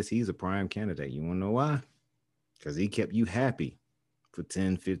 20 years. He's a prime candidate. You want to know why? Because he kept you happy for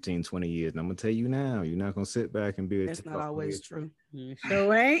 10, 15, 20 years. And I'm going to tell you now, you're not going to sit back and be That's not always true.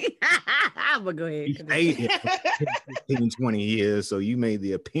 Sure ain't. But go ahead. You stayed here for 10, 15, 20 years, so you made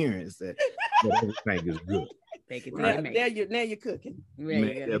the appearance that everything is good. Now you're cooking. You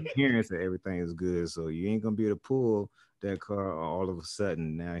made the appearance that everything is good, so you ain't going to be able to pull that car all of a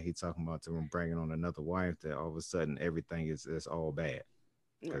sudden. Now he's talking about them bringing on another wife that all of a sudden everything is all bad.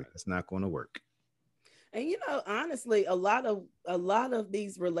 Right. It's not going to work. And you know, honestly, a lot of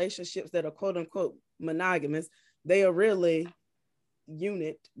these relationships that are quote unquote monogamous, they are really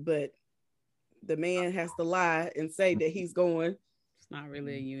unit, but the man has to lie and say that he's going. It's not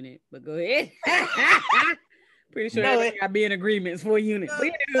really a unit, but go ahead. Pretty sure I got be in agreements for a unit.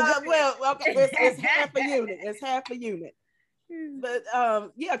 Well, okay, it's half a unit. It's half a unit. But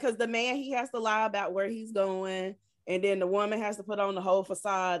yeah, because the man, he has to lie about where he's going. And then the woman has to put on the whole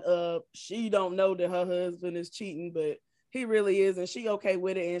facade of she don't know that her husband is cheating, but He really is, and she okay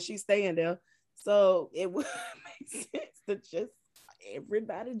with it, and she's staying there. So it would make sense to just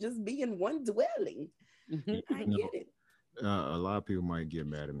everybody just be in one dwelling. I You get it. a lot of people might get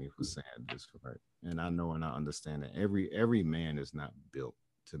mad at me for saying this, right? And I know and I understand that every man is not built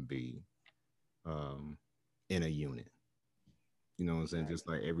to be um in a unit. You know what I'm saying? Right. Just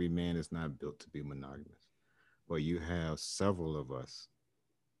like every man is not built to be monogamous. But you have several of us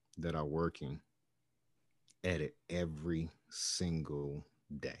that are working at it every single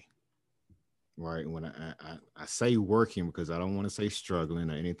day. Right. When I say working because I don't want to say struggling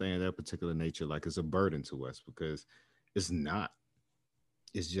or anything of that particular nature, like it's a burden to us because it's not.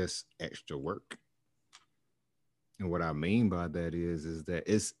 It's just extra work. And what I mean by that is that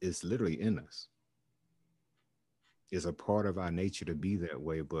it's literally in us. It's a part of our nature to be that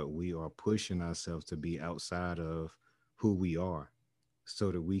way, but we are pushing ourselves to be outside of who we are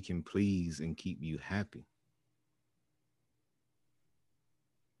so that we can please and keep you happy.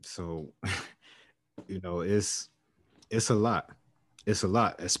 So, it's a lot. It's a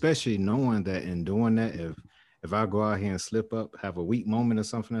lot, especially knowing that in doing that, if I go out here and slip up, have a weak moment or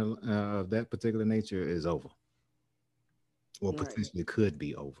something of that particular nature, is over, or Right. potentially could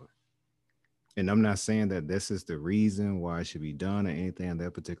be over. And I'm not saying that this is the reason why it should be done or anything of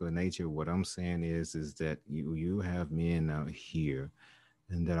that particular nature. What I'm saying is that you have men out here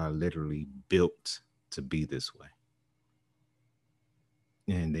and that are literally built to be this way,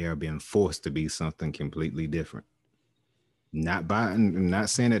 and they are being forced to be something completely different. Not by, I'm not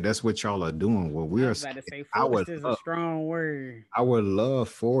saying that that's what y'all are doing. What we I are was about to saying, say forced is a strong word. our love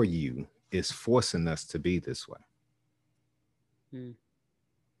for you is forcing us to be this way. Hmm.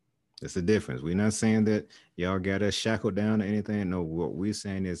 It's a difference. We're not saying that y'all got us shackled down or anything. No, what we're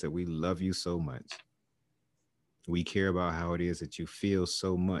saying is that we love you so much. We care about how it is that you feel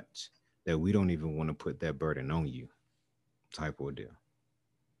so much that we don't even want to put that burden on you, type of deal.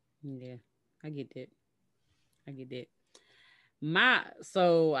 Yeah, I get that. I get that.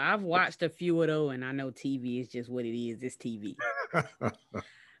 So I've watched a few of those, and I know TV is just what it is. It's TV.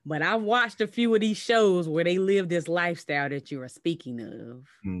 But I've watched a few of these shows where they live this lifestyle that you are speaking of.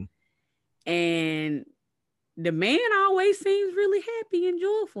 Mm. And the man always seems really happy and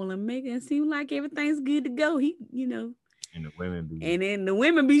joyful and making it seem like everything's good to go. And the women be, And then the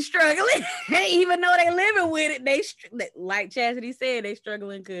women be struggling, even though they living with it. Like Chastity said, they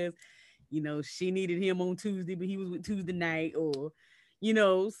struggling because she needed him on Tuesday, but he was with Tuesday night, or you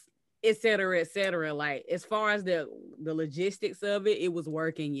know, et cetera, et cetera. Like as far as the logistics of it, it was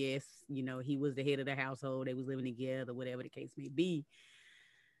working. Yes, he was the head of the household. They was living together, whatever the case may be.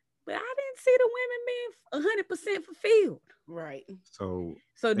 But I didn't see the women being 100% fulfilled. Right. so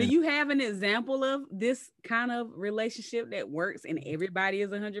So, do and you have an example of this kind of relationship that works and everybody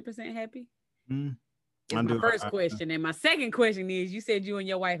is 100% happy? mm, Is I my do. first question. And my second question is, you said you and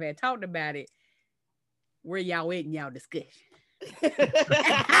your wife had talked about it. Where y'all at in y'all discussion? Go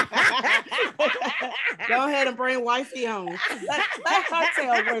ahead and bring wifey on. Let her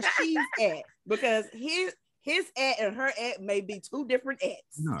tell where she's at, because his at and her at may be two different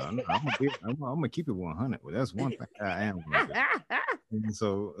ats. No, I'm gonna keep it 100. Well, that's one thing I am gonna do. And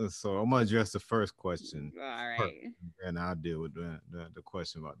so I'm gonna address the first question All first, right. and I'll deal with the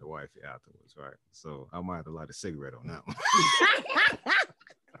question about the wifey afterwards, right? So I might have to light a cigarette on that one.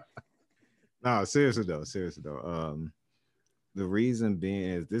 No, seriously though. The reason being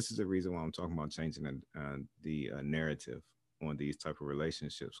is this is the reason why I'm talking about changing the narrative on these type of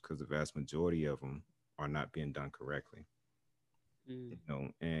relationships, because the vast majority of them are not being done correctly.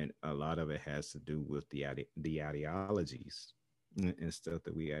 And a lot of it has to do with the ideologies and stuff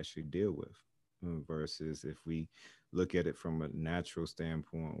that we actually deal with, versus if we look at it from a natural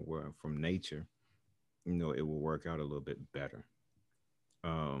standpoint, where from nature, it will work out a little bit better.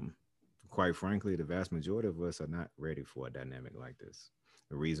 Um, Quite frankly, the vast majority of us are not ready for a dynamic like this.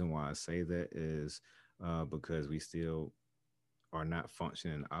 The reason why I say that is because we still are not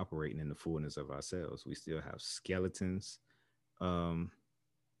functioning and operating in the fullness of ourselves. We still have skeletons um,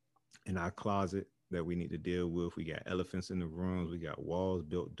 in our closet that we need to deal with. We got elephants in the rooms. We got walls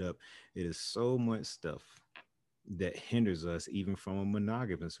built up. It is so much stuff that hinders us even from a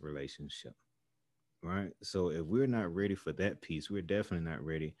monogamous relationship. Right. So if we're not ready for that piece, we're definitely not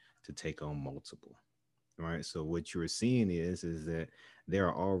ready to take on multiple. Right. So what you're seeing is that there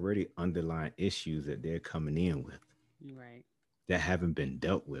are already underlying issues that they're coming in with Right. that haven't been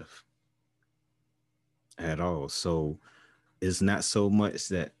dealt with at all. So it's not so much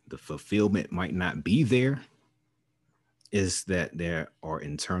that the fulfillment might not be there, is that there are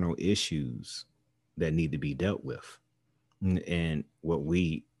internal issues that need to be dealt with. And what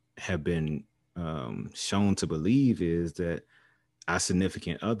we have been shown to believe is that our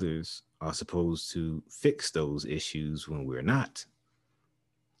significant others are supposed to fix those issues when we're not.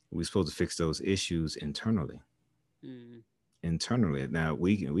 We're supposed to fix those issues internally. Mm. Internally. Now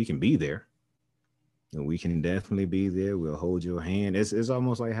we can be there. And we can definitely be there. We'll hold your hand. It's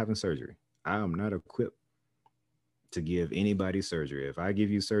almost like having surgery. I am not equipped to give anybody surgery. If I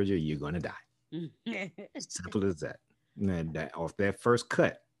give you surgery, you're gonna die. Simple as that. That off that first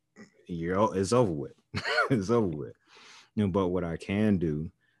cut, it's over with. It's over with. But what I can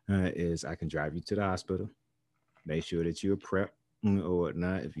do is I can drive you to the hospital, make sure that you're prepped or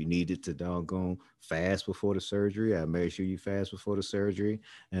whatnot. If you needed to doggone fast before the surgery, I make sure you fast before the surgery.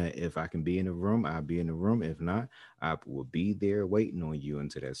 If I can be in the room, I'll be in the room. If not, I will be there waiting on you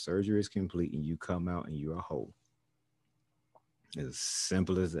until that surgery is complete and you come out and you're whole. As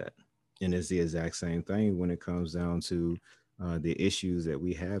simple as that. And it's the exact same thing when it comes down to the issues that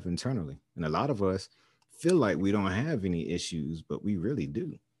we have internally. And a lot of us feel like we don't have any issues, but we really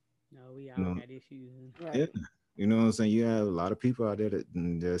do. No, we You all know, got issues. yeah. Right. You know what I'm saying? You have a lot of people out there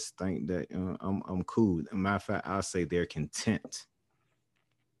that just think that I'm cool. Matter of fact, I'll say they're content.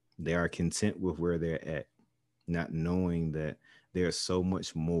 They are content with where they're at, not knowing that there's so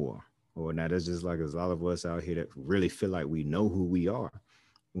much more. Or now there's just like there's a lot of us out here that really feel like we know who we are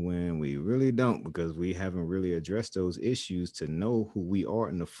when we really don't because we haven't really addressed those issues to know who we are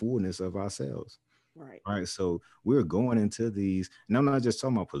in the fullness of ourselves. Right. All right, so we're going into these, and I'm not just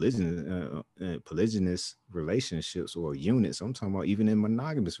talking about polygynous relationships or units. I'm talking about even in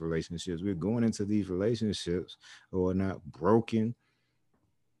monogamous relationships. We're going into these relationships or not broken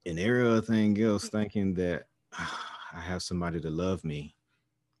and every other thing else, thinking that I have somebody to love me.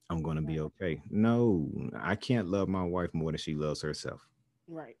 I'm going to be Right. okay. No, I can't love my wife more than she loves herself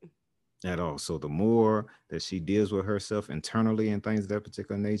Right. at all. So the more that she deals with herself internally and things of that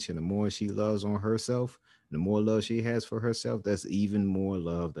particular nature, the more she loves on herself, the more love she has for herself, that's even more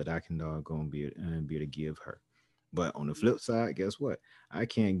love that I can doggone be to give her. But on the flip side, guess what? I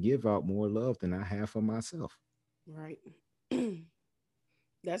can't give out more love than I have for myself. Right.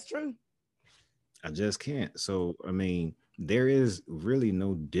 That's true. I just can't. So, I mean, there is really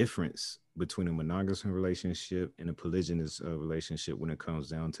no difference between a monogamous relationship and a polygynous relationship when it comes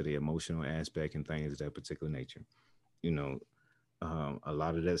down to the emotional aspect and things of that particular nature. You know, a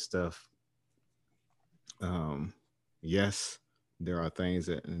lot of that stuff, um, yes, there are things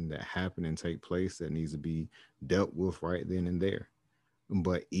that happen and take place that needs to be dealt with right then and there.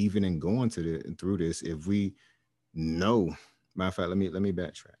 But even in going to through this, if we know, matter of fact, let me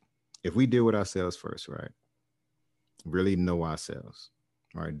backtrack. If we deal with ourselves first, right? Really know ourselves,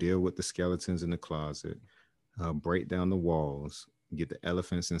 right? Deal with the skeletons in the closet, break down the walls, get the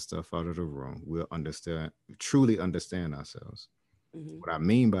elephants and stuff out of the room. We'll understand, truly understand ourselves. Hmm. What I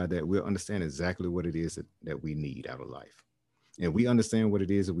mean by that, we'll understand exactly what it is that we need out of life. And we understand what it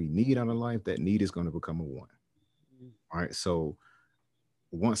is that we need out of life, that need is going to become a want. All right. So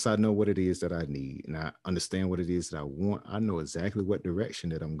once I know what it is that I need and I understand what it is that I want, I know exactly what direction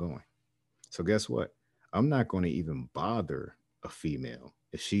that I'm going. So guess what? I'm not going to even bother a female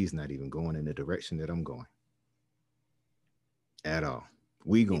if she's not even going in the direction that I'm going at all.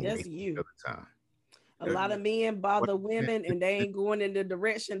 We See, gonna that's waste each you. other time. A Uh, lot of men What bother I'm women saying and they ain't going in the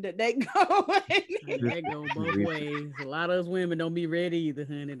direction that they going. And is that go the both reason, ways. A lot of us women don't be ready either,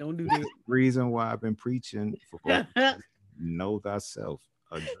 honey. Don't do that. reason why I've been preaching for both of us. Know thyself,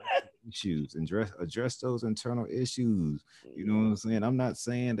 address the issues, and address those internal issues. You know what Yeah. I'm saying? I'm not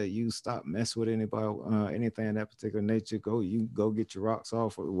saying that you stop mess with anybody, anything in that particular nature. Go get your rocks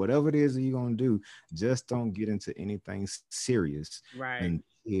off, or whatever it is that you're gonna do. Just don't get into anything serious Right.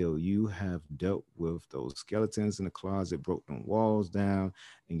 until you have dealt with those skeletons in the closet, broke them walls down,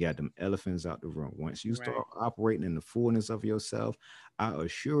 and got them elephants out the room. Once you Right. start operating in the fullness of yourself, I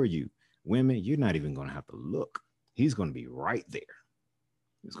assure you, women, you're not even gonna have to look. He's gonna be right there.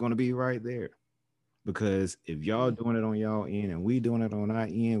 It's gonna be right there. Because if y'all Mm. doing it on y'all end and we doing it on our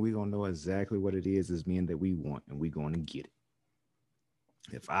end, we gonna know exactly what it is as men that we want, and we gonna get it.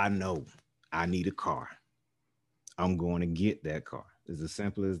 If I know I need a car, I'm going to get that car. It's as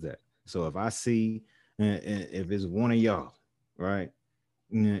simple as that. So if I see, if it's one of y'all, right,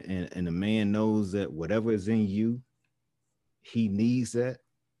 and the man knows that whatever is in you, he needs that,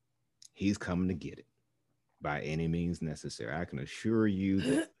 he's coming to get it by any means necessary. I can assure you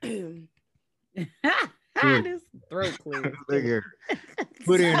that. Sure. This throat clear. Look here.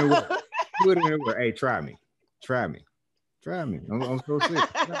 Put in the work. Put in the work. Hey, try me. Try me. Try me. I'm so serious.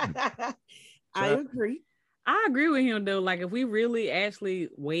 Try me. I Try me. agree. I agree with him though. Like if we really actually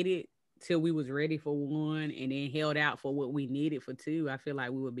waited till we was ready for one and then held out for what we needed for two, I feel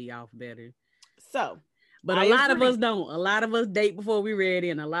like we would be off better. So, but a lot of us don't. A lot of us date before we're ready,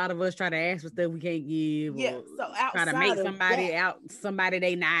 and a lot of us try to ask for stuff we can't give. Yeah. Or So try to make somebody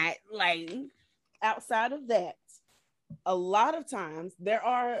they not like. Outside of that, a lot of times there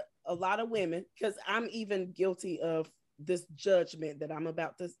are a lot of women, because I'm even guilty of this judgment that I'm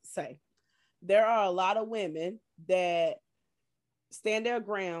about to say. There are a lot of women that stand their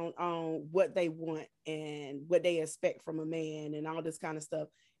ground on what they want and what they expect from a man and all this kind of stuff.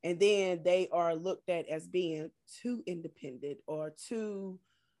 And then they are looked at as being too independent or too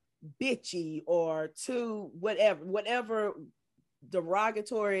bitchy or too whatever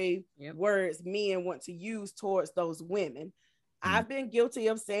derogatory words men want to use towards those women. I've been guilty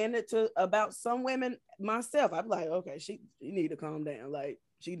of saying it about some women myself. I'm like, okay, she need to calm down. Like,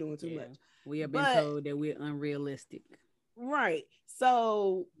 she doing too much. We have been told that we're unrealistic. Right.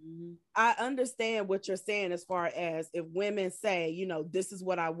 So I understand what you're saying as far as if women say, you know, this is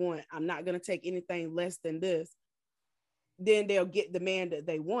what I want, I'm not going to take anything less than this, then they'll get the man that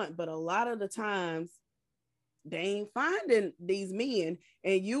they want. But a lot of the times they ain't finding these men,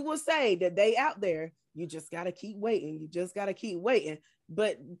 and you will say that they out there. You just got to keep waiting. You just got to keep waiting.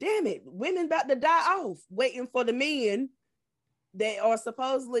 But damn it, women about to die off waiting for the men that are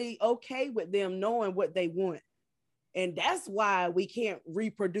supposedly okay with them knowing what they want. And that's why we can't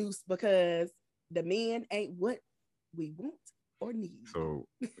reproduce, because the men ain't what we want or need. So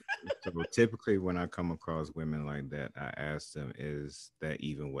typically when I come across women like that, I ask them, is that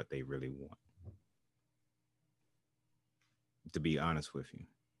even what they really want? To be honest with you.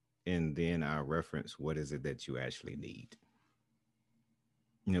 And then I reference, what is it that you actually need?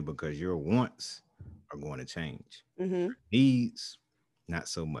 You know, because your wants are going to change. Needs, not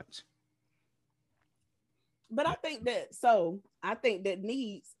so much. But I think that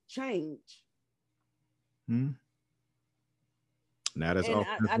needs change. Not as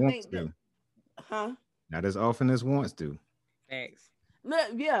often as wants do. Not as often as wants do. Thanks.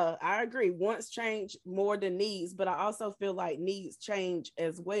 Yeah, I agree. Wants change more than needs, but I also feel like needs change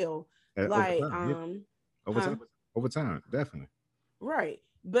as well. Like over time, definitely. Right.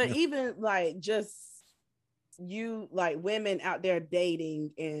 But even like just you, like women out there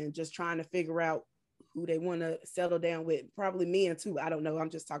dating and just trying to figure out who they want to settle down with, probably men too. I don't know.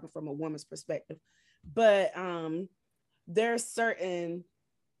 I'm just talking from a woman's perspective. But there's certain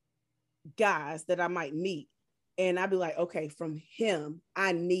guys that I might meet and I'd be like, okay, from him,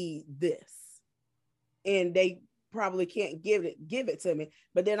 I need this. And they probably can't give it to me.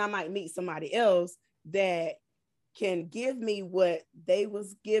 But then I might meet somebody else that can give me what they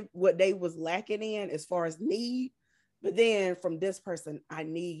was lacking in as far as need. But then from this person, I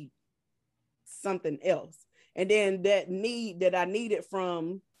need something else. And then that need that I needed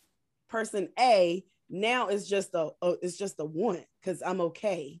from person A now is just a want, because I'm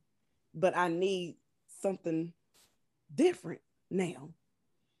okay, but I need something different now.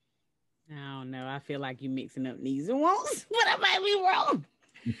 I don't know. I feel like you're mixing up needs and wants, but I might be wrong.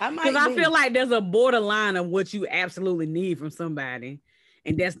 Because I feel like there's a borderline of what you absolutely need from somebody,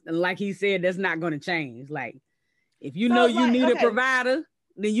 and that's, like he said, that's not going to change. Like, if you know you need a provider,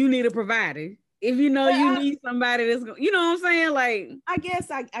 then you need a provider. If you know you need somebody that's going, you know what I'm saying? Like, I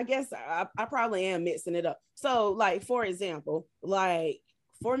guess I probably am mixing it up. So, like, for example, like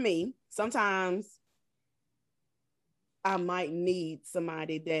for me, sometimes I might need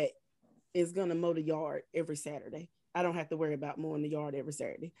somebody that is gonna mow the yard every Saturday. I don't have to worry about mowing the yard every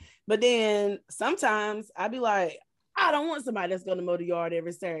Saturday. But then sometimes I'd be like, I don't want somebody that's gonna mow the yard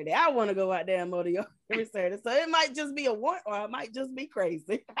every Saturday. I want to go out there and mow the yard every Saturday. So it might just be a want, or it might just be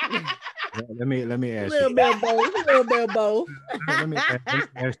crazy. Let me ask you. A little bit of both. let me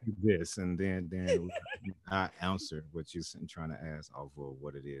ask you this, and then I answer what you're trying to ask off of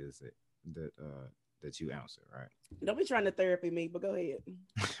what it is that you answer, right? Don't be trying to therapy me, but go ahead.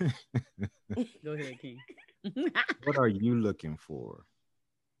 Go ahead, King. What are you looking for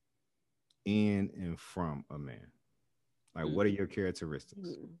in and from a man? Like, what are your characteristics?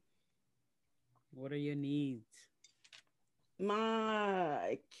 What are your needs?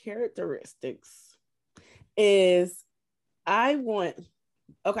 My characteristics is I want,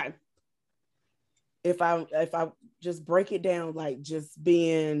 okay, if I just break it down, like just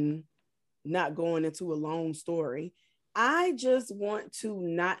being, not going into a long story, I just want to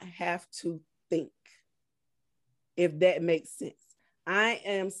not have to think, if that makes sense. I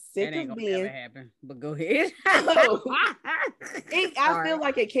am sick of being. Never happen, but go ahead. I feel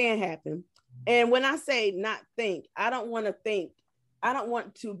like it can happen. And when I say not think, I don't want to think. I don't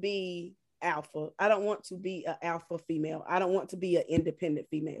want to be alpha. I don't want to be an alpha female. I don't want to be an independent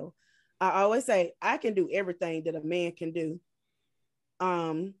female. I always say I can do everything that a man can do.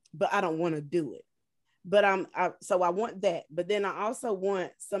 but I don't want to do it. But so I want that. But then I also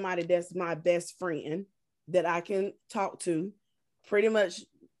want somebody that's my best friend that I can talk to, pretty much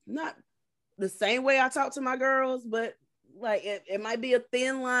not the same way I talk to my girls, but like it might be a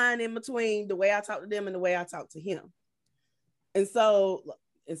thin line in between the way I talk to them and the way I talk to him. And so,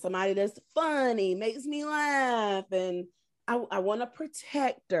 and somebody that's funny, makes me laugh, and I want a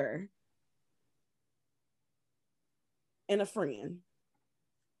protector and a friend.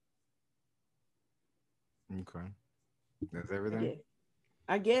 Okay. That's everything?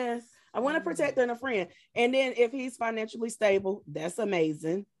 I guess. I want a protector and a friend. And then if he's financially stable, that's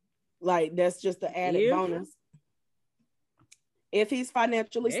amazing. Like, that's just the added bonus. If he's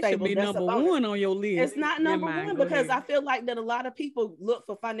financially stable, should be that's number one on your list. It's not number one because I feel like that a lot of people look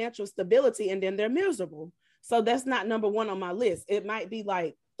for financial stability and then they're miserable. So that's not number one on my list. It might be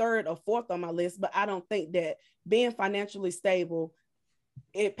like third or fourth on my list, but I don't think that being financially stable,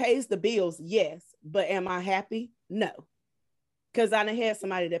 it pays the bills, yes. But am I happy? No. Because I done had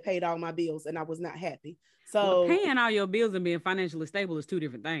somebody that paid all my bills and I was not happy. So paying all your bills and being financially stable is two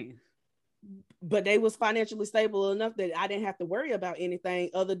different things. But they was financially stable enough that I didn't have to worry about anything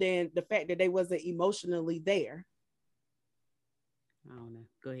other than the fact that they wasn't emotionally there. I don't know.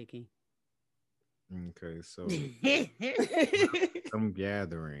 Go ahead, King. Okay, so what I'm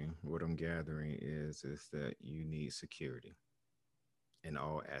gathering is that you need security in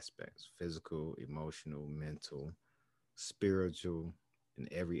all aspects: physical, emotional, mental, spiritual, in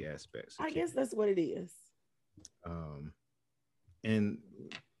every aspect. Security. I guess that's what it is. And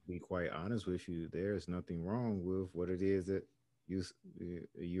be quite honest with you, there's nothing wrong with what it is that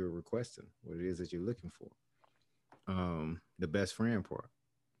you're requesting, what it is that you're looking for. The best friend part.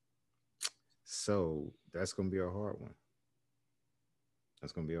 So that's gonna be a hard one.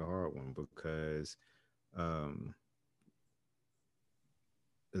 That's gonna be a hard one because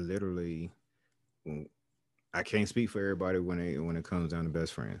literally I can't speak for everybody when it comes down to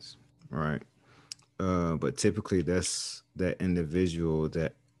best friends, right? But typically that's that individual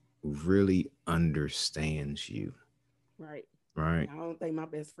that really understands you. Right. Right. I don't think my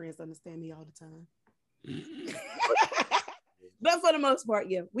best friends understand me all the time. But for the most part,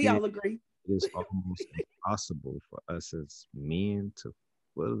 yeah, we all agree. It is almost impossible for us as men to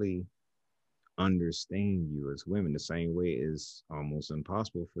fully understand you as women, the same way it's almost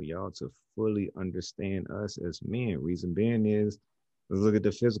impossible for y'all to fully understand us as men. Reason being is, let's look at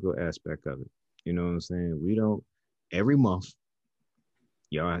the physical aspect of it. You know what I'm saying? We don't, every month,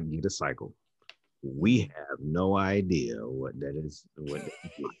 y'all get a cycle. We have no idea what that is,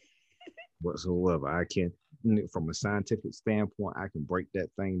 whatsoever. I can, from a scientific standpoint, I can break that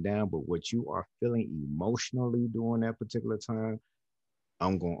thing down, but what you are feeling emotionally during that particular time,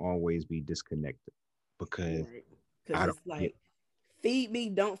 I'm going to always be disconnected because it's like, feed me,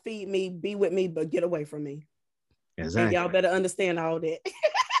 don't feed me, be with me, but get away from me. Exactly. And y'all better understand all that.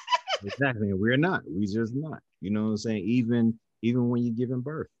 Exactly. We're not. We just not. You know what I'm saying? Even when you're giving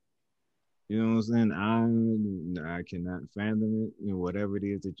birth. You know what I'm saying? I cannot fathom it. You know, whatever it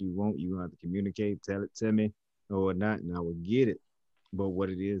is that you want, you have to communicate, tell it to me or whatnot, and I will get it. But what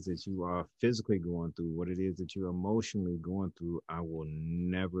it is that you are physically going through, what it is that you're emotionally going through, I will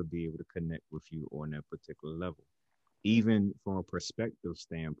never be able to connect with you on that particular level. Even from a perspective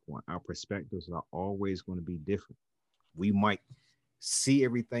standpoint, our perspectives are always going to be different. We might see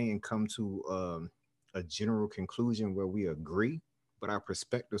everything and come to a general conclusion where we agree, but our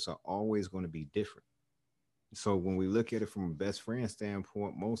perspectives are always going to be different. So when we look at it from a best friend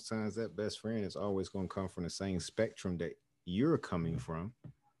standpoint, most times that best friend is always going to come from the same spectrum that you're coming from,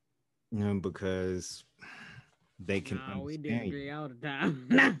 because they can understand. We disagree all the time.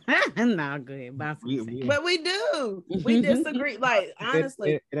 No, go ahead. But we do. We disagree. Like,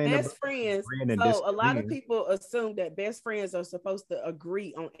 honestly, best friends. So a lot of people assume that best friends are supposed to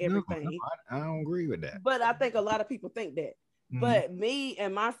agree on everything. No, I don't agree with that. But I think a lot of people think that. But me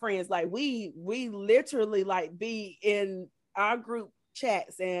and my friends, like we literally like be in our group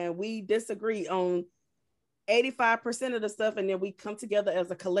chats and we disagree on 85% of the stuff, and then we come together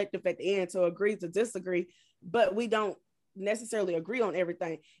as a collective at the end to agree to disagree, but we don't necessarily agree on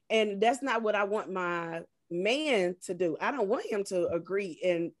everything. And that's not what I want my man to do. I don't want him to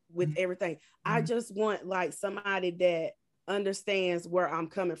agree with everything. I just want like somebody that understands where I'm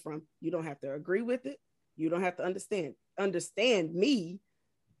coming from. You don't have to agree with it. You don't have to understand me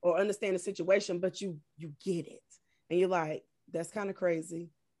or understand the situation, but you get it. And you're like, that's kind of crazy.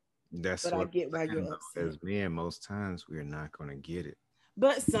 But I get why you're upset. As men, most times we're not going to get it.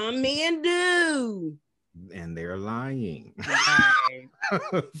 But some men do. And they're lying.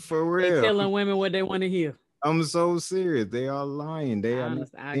 For real. They're telling women what they want to hear. I'm so serious. They are lying. They are not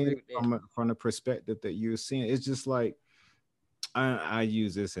Honestly, I seeing agree it with that. from the perspective that you're seeing. It's just like I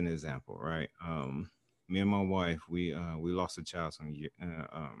use this an example, right? Me and my wife, we lost a child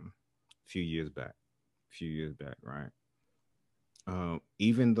few years back, right?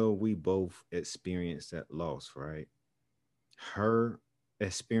 Even though we both experienced that loss, right? Her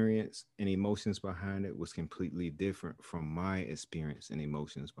experience and emotions behind it was completely different from my experience and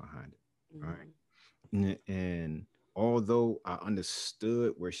emotions behind it, right? Mhm. And although I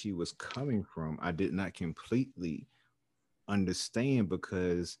understood where she was coming from, I did not completely understand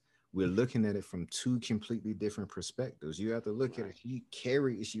because we're looking at it from two completely different perspectives. You have to look at Right.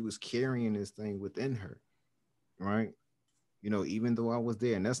 it. She was carrying this thing within her, right? Even though I was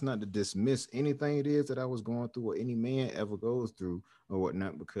there, and that's not to dismiss anything it is that I was going through or any man ever goes through or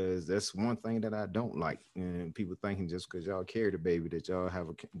whatnot, because that's one thing that I don't like. And people thinking just because y'all carry the baby that y'all have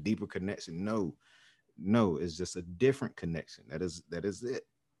a deeper connection. No, no, it's just a different connection. That is it.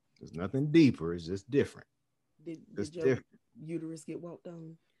 There's nothing deeper. It's just different. It's Did your different. uterus get walked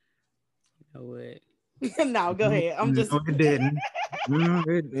on? You know what? No, go No, ahead. I'm just no, it didn't. No,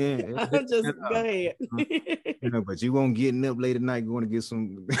 it I'm didn't just at go all. ahead. But you won't getting up late at night going to get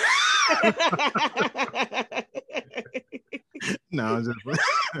some. No, I'm just,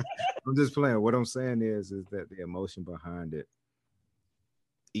 I'm just playing. What I'm saying is that the emotion behind it,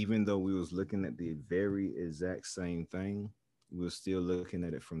 even though we was looking at the very exact same thing, we were still looking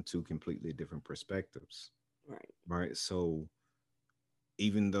at it from two completely different perspectives, Right. right? So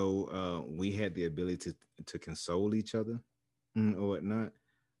even though we had the ability to console each other or whatnot,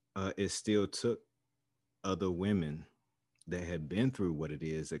 it still took other women that had been through what it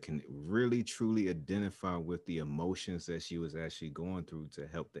is that can really truly identify with the emotions that she was actually going through to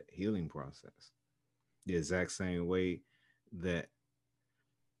help the healing process. The exact same way that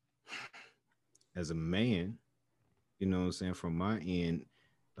as a man, what I'm saying, from my end,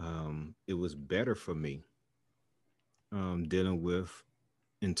 it was better for me dealing with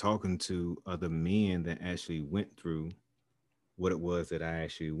and talking to other men that actually went through what it was that I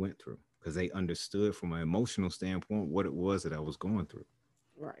actually went through because they understood from an emotional standpoint what it was that I was going through.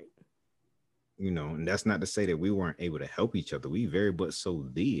 Right. And that's not to say that we weren't able to help each other. We very much so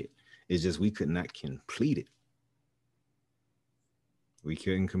did. It's just we could not complete it. We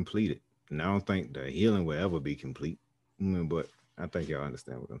couldn't complete it. And I don't think the healing will ever be complete. But I think y'all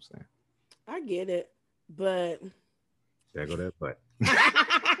understand what I'm saying. I get it, but There go that butt.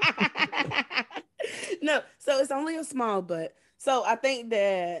 no, so it's only a small but. So I think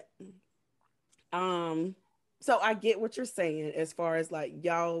that um so I get what you're saying as far as like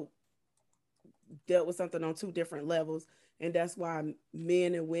y'all dealt with something on two different levels, and that's why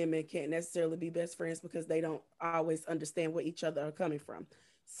men and women can't necessarily be best friends because they don't always understand where each other are coming from.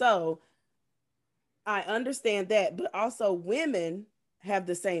 So I understand that, but also women have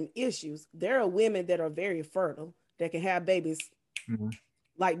the same issues. There are women that are very fertile that can have babies Mhm.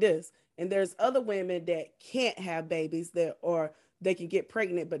 like this, and there's other women that can't have babies that, or they can get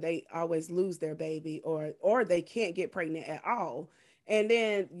pregnant but they always lose their baby, or they can't get pregnant at all. And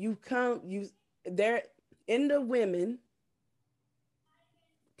then you there in the women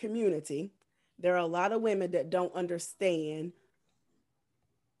community, there are a lot of women that don't understand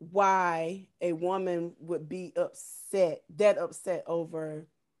why a woman would be upset over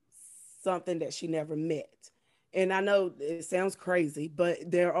something that she never met. And I know it sounds crazy, but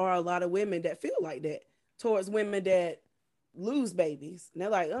there are a lot of women that feel like that towards women that lose babies. And they're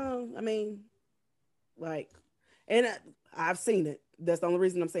like, oh, I mean, like, and I've seen it. That's the only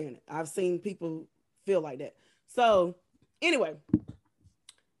reason I'm saying it. I've seen people feel like that. So, anyway,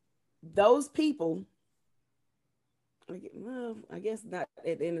 those people, well, I guess not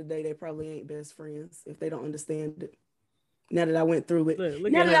at the end of the day, they probably ain't best friends if they don't understand it. Now that I went through it,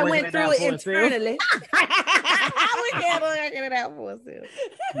 Look now at that her I working went it through out it for herself. internally, Look at her working it out for herself.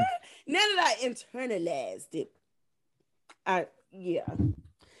 now that I internalized it, yeah.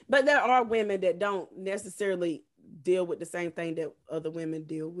 But there are women that don't necessarily deal with the same thing that other women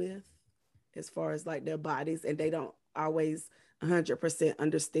deal with, as far as like their bodies, and they don't always 100%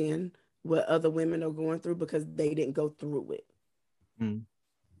 understand what other women are going through because they didn't go through it. Mm.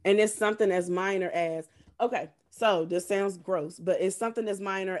 And it's something as minor as, okay, so this sounds gross, but it's something as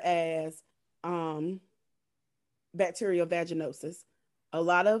minor as um bacterial vaginosis. A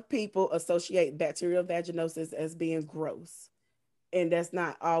lot of people associate bacterial vaginosis as being gross, and that's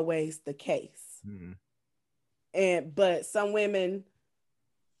not always the case. Mm. And but some women,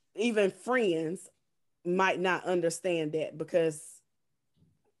 even friends, might not understand that because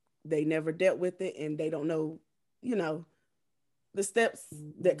they never dealt with it and they don't know, you know, the steps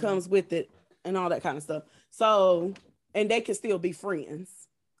that comes with it and all that kind of stuff. So, and they can still be friends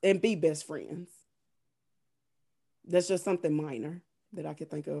and be best friends. That's just something minor that I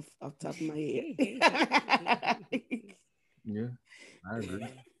could think of off the top of my head. Yeah, I agree.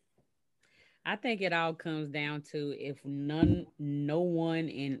 I think it all comes down to if no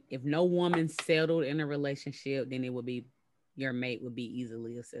woman settled in a relationship, then it would be your mate would be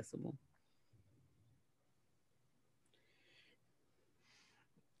easily accessible.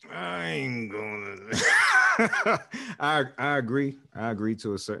 I ain't gonna. I agree. I agree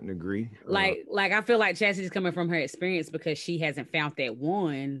to a certain degree. Like I feel like Chastity's coming from her experience because she hasn't found that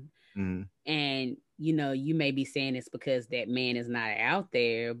one, and you may be saying it's because that man is not out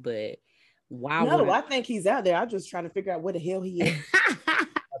there, but why? No, I think he's out there. I'm just trying to figure out where the hell he is. I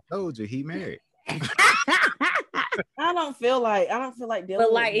told you he married. I don't feel like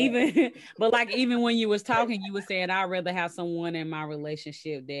dealing but even when you was talking, you were saying I'd rather have someone in my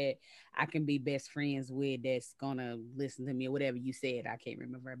relationship that I can be best friends with that's gonna listen to me or whatever you said. I can't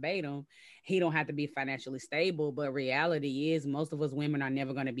remember verbatim. He don't have to be financially stable, but reality is most of us women are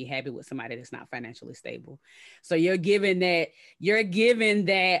never going to be happy with somebody that's not financially stable. So you're given that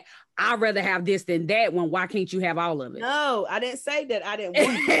I'd rather have this than that one. Why can't you have all of it? No, I didn't say that I didn't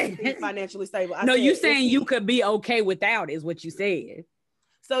want him to be financially stable. You saying you could be okay without is what you said.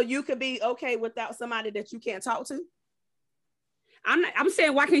 So you could be okay without somebody that you can't talk to? I'm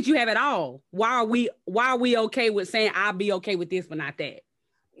saying, why can't you have it all? Why are we okay with saying I'll be okay with this but not that?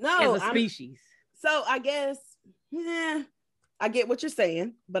 No, as a species. So I guess, I get what you're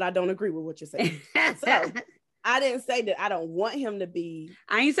saying, but I don't agree with what you're saying. So I didn't say that I don't want him to be.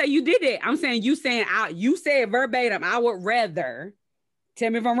 I ain't say you did it. I'm saying you said verbatim, I would rather,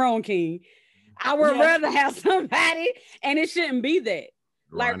 tell me if I'm wrong, King. I would rather have somebody, and it shouldn't be that.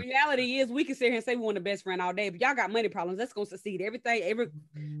 Like, reality is, we can sit here and say we want a best friend all day, but y'all got money problems. That's gonna succeed. Every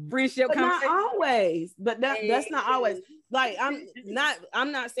friendship but not always. But that's not always. Like,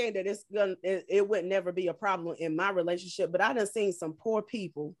 I'm not saying that it would never be a problem in my relationship, but I done seen some poor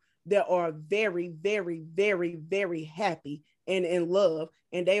people that are very, very, very, very happy and in love,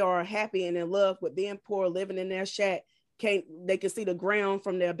 and they are happy and in love with being poor, living in their shack. They can see the ground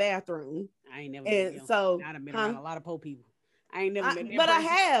from their bathroom. I ain't never. And so I've been around a lot of poor people. I ain't never been, but I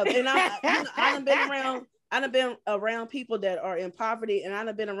have, and I've been around people that are in poverty, and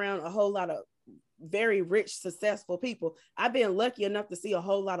I've been around a whole lot of very rich, successful people. I've been lucky enough to see a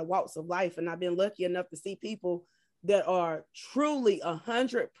whole lot of walks of life, and I've been lucky enough to see people that are truly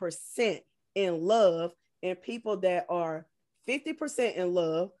 100% in love, and people that are 50% in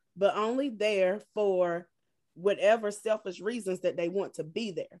love, but only there for whatever selfish reasons that they want to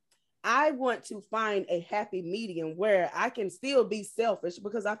be there. I want to find a happy medium where I can still be selfish,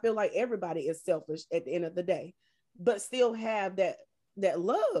 because I feel like everybody is selfish at the end of the day, but still have that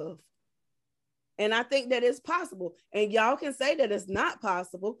love. And I think that it's possible. And y'all can say that it's not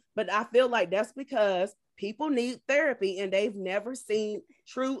possible, but I feel like that's because people need therapy and they've never seen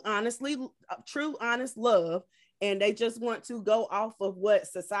true, honest love. And they just want to go off of what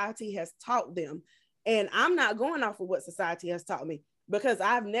society has taught them. And I'm not going off of what society has taught me, because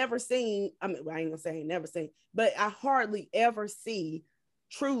I've never seen, I ain't gonna say I ain't never seen, but I hardly ever see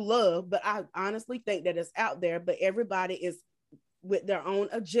true love. But I honestly think that it's out there, but everybody is with their own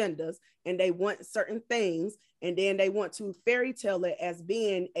agendas, and they want certain things, and then they want to fairy tale it as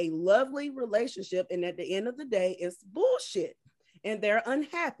being a lovely relationship, and at the end of the day, it's bullshit, and they're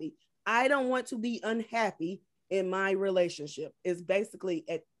unhappy. I don't want to be unhappy in my relationship. Is basically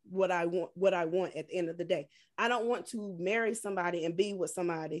at what I want at the end of the day. I don't want to marry somebody and be with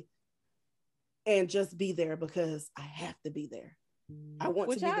somebody and just be there because I have to be there. I want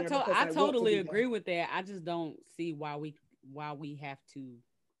to be there because I totally agree with that. I just don't see why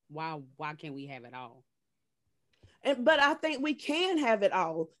can't we have it all? But I think we can have it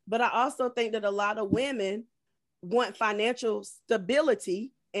all. But I also think that a lot of women want financial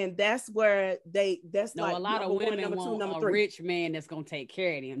stability, and that's where that's a lot of women want a rich man that's gonna take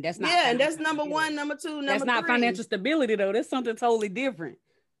care of them. That's not, and that's number one. Number two, that's not three. Financial stability though. That's something totally different.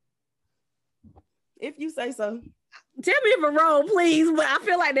 If you say so. Tell me if I'm wrong, please. But I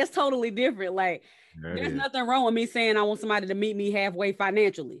feel like that's totally different. Like, there's nothing wrong with me saying I want somebody to meet me halfway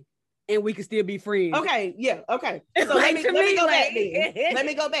financially, and we can still be friends. Okay, yeah, okay. So let me go back then. Let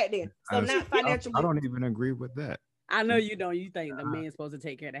me go back then. So not financially. I don't even agree with that. I know you don't. You think the man's supposed to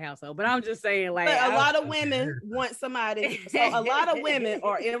take care of the household, but I'm just saying, like, but a lot of women want somebody. So a lot of women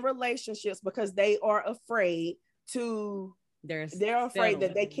are in relationships because they are afraid to. They're afraid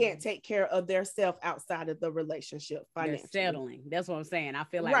that they can't take care of their self outside of the relationship financially. They're settling. That's what I'm saying. I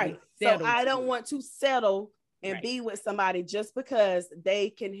feel like right. So I don't want to settle and Right. be with somebody just because they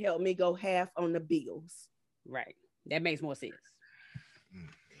can help me go half on the bills. Right. That makes more sense. Mm.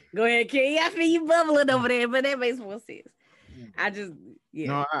 Go ahead, Key. I feel you bubbling over there, but that makes more sense. I just,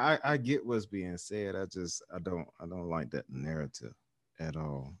 No, I get what's being said. I don't like that narrative at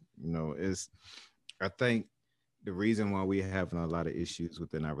all. I think the reason why we're having a lot of issues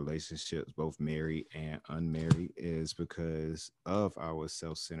within our relationships, both married and unmarried, is because of our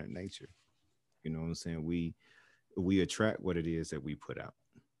self-centered nature. You know what I'm saying? We attract what it is that we put out.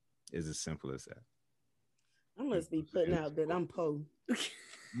 It's as simple as that. I must be putting out that I'm poor.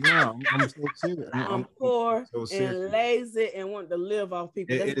 No, I'm so serious. I'm poor so and serious. lazy and want to live off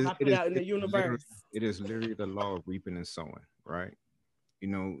people. That's what I put out in the universe. It is literally the law of reaping and sowing, right?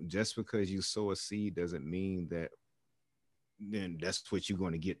 Just because you sow a seed doesn't mean that then that's what you're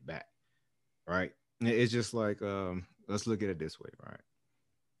going to get back, right? It's just like let's look at it this way, right?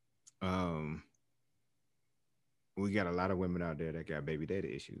 We got a lot of women out there that got baby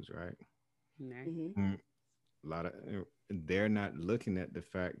daddy issues, right? Mm-hmm. A lot of they're not looking at the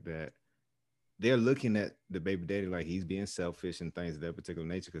fact that they're looking at the baby daddy like he's being selfish and things of that particular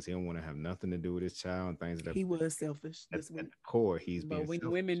nature because he don't want to have nothing to do with his child and things of that. He was selfish at, this week. at the core, he's but being when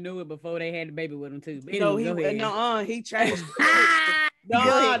selfish. women knew it before they had the baby with him too. But No, anyway, he go ahead. he changed. Go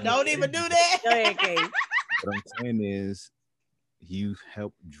ahead, Don't even do that. Go ahead, Kay. What I'm saying is, you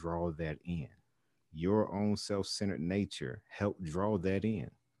help draw that in. Your own self-centered nature help draw that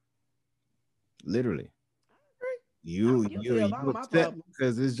in. Literally, I'm guilty of all my upset problems.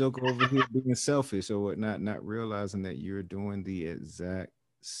 because this joker over here being selfish or whatnot, not realizing that you're doing the exact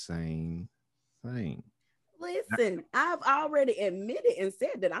same thing. Listen, I've already admitted and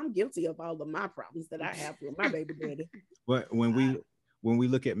said that I'm guilty of all of my problems that I have with my baby daddy. But when we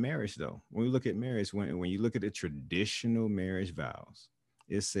look at marriage, though, when you look at the traditional marriage vows,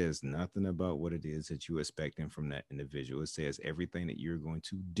 it says nothing about what it is that you're expecting from that individual. It says everything that you're going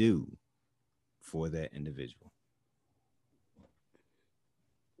to do for that individual.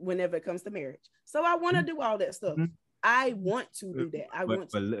 Whenever it comes to marriage. So I want to do all that stuff. I want to do that.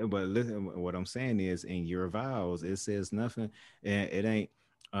 But listen, what I'm saying is in your vows, it says nothing, and it ain't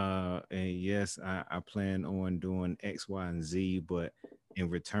and yes, I plan on doing X, Y, and Z, but in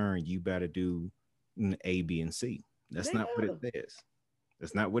return, you better do A, B, and C. That's not what it says.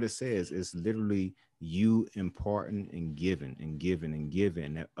 That's not what it says. It's literally you imparting and giving and giving and giving.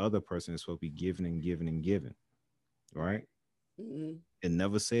 And that other person is supposed to be giving and giving and giving. Right? Mm-hmm. It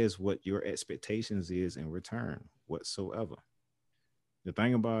never says what your expectations is in return whatsoever. The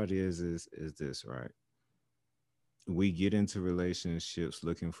thing about it is this, right? We get into relationships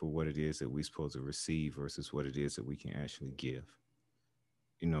looking for what it is that we're supposed to receive versus what it is that we can actually give.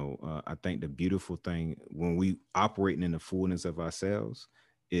 I think the beautiful thing when we operating in the fullness of ourselves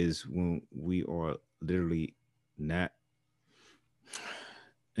is when we are literally not.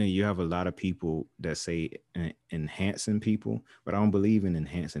 And you have a lot of people that say enhancing people, but I don't believe in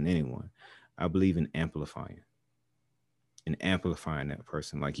enhancing anyone. I believe in amplifying and amplifying that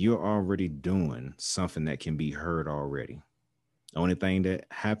person. Like you're already doing something that can be heard already. The only thing that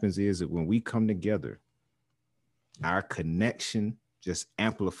happens is that when we come together, our connection just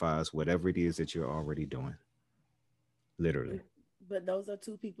amplifies whatever it is that you're already doing. Literally. But those are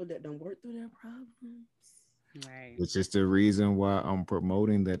two people that don't work through their problems. Right. Which is the reason why I'm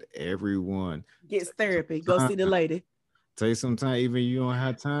promoting that everyone gets therapy. Go see the lady. Take some time, even you don't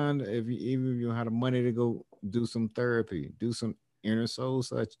have time. Even if you don't have the money to go do some therapy, do some inner soul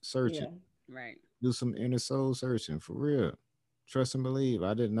searching. Yeah. Right. Do some inner soul searching for real. Trust and believe.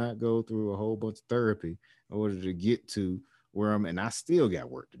 I did not go through a whole bunch of therapy in order to get to where I'm, and I still got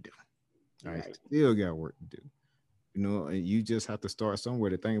work to do. I still got work to do. And you just have to start somewhere.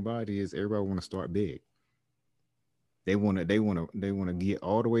 The thing about it is, everybody want to start big. They want to get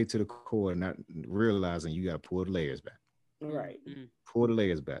all the way to the core, and not realizing you got to pull the layers back. Right. Pull the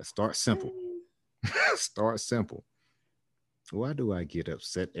layers back. Start simple. Start simple. Why do I get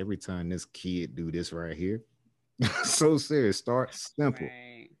upset every time this kid do this right here? So serious. Start simple.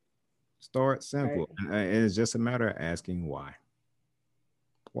 Right. Start simple. Right. And it's just a matter of asking why.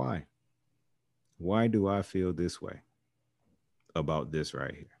 Why? Why do I feel this way about this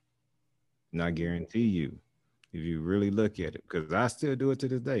right here? And I guarantee you, if you really look at it, because I still do it to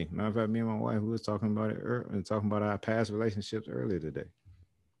this day. Matter of fact, me and my wife, we was talking about it and talking about our past relationships earlier today.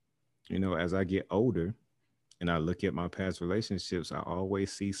 As I get older and I look at my past relationships, I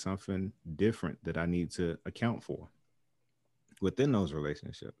always see something different that I need to account for within those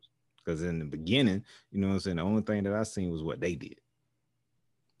relationships. Because in the beginning, what I'm saying, the only thing that I seen was what they did.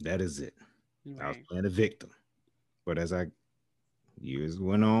 That is it. Right. I was playing a victim. But as I years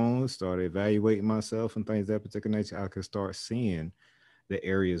went on, started evaluating myself and things of that particular nature, I could start seeing the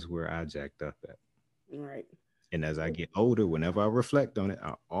areas where I jacked up at. Right. And as I get older, whenever I reflect on it,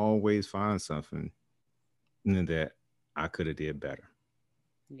 I always find something that I could have did better.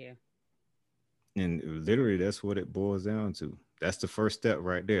 Yeah. And literally, that's what it boils down to. That's the first step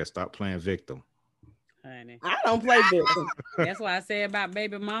right there. Stop playing victim. Honey. I don't play victim. That's why I say about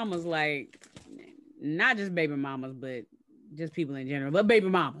baby mamas, like not just baby mamas, but just people in general, but baby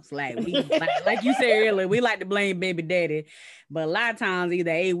mamas. Like we like you said earlier, we like to blame baby daddy. But a lot of times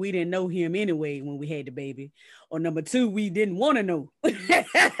either A, we didn't know him anyway when we had the baby, or number two, we didn't want to know.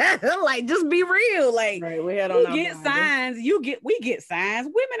 Like, just be real. Like Right. We had on you our get blinders. signs, we get signs.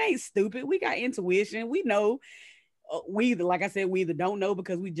 Women ain't stupid. We got intuition. We know we either, like I said, we either don't know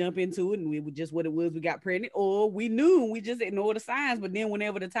because we jump into it and we were just what it was, we got pregnant, or we knew and we just ignore the signs. But then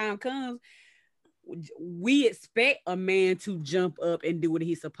whenever the time comes, we expect a man to jump up and do what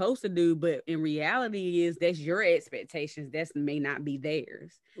he's supposed to do, but in reality is that's your expectations. That may not be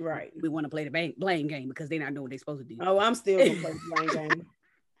theirs. Right. We want to play the blame game because they not know what they're supposed to do. Oh, I'm still gonna play the blame game.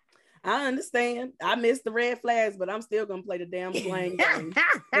 I understand. I missed the red flags, but I'm still gonna play the damn blame game.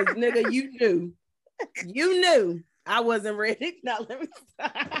 Because nigga, you knew I wasn't ready. Now let me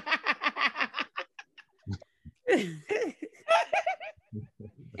stop.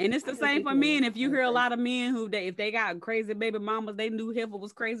 And it's the same for men. If you hear a lot of men who if they got crazy baby mamas, they knew Heifer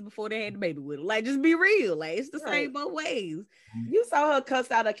was crazy before they had the baby with her. Like, just be real. Like, it's the same both ways. You saw her cuss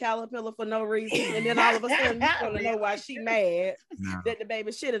out a caterpillar for no reason, and then all of a sudden you want to know why she mad that the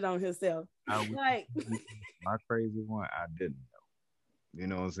baby shitted on herself. Like my crazy one, I didn't know. You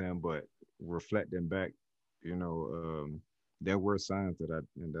know what I'm saying? But reflecting back, there were signs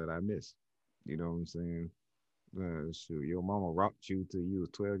that I missed. You know what I'm saying? Shoot, your mama rocked you till you was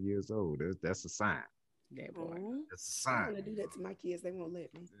 12 years old. That's a sign. That boy. That's a sign. I want to do that to my kids. They won't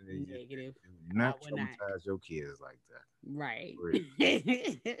let me. Negative. You're not traumatize your kids like that. Right. They're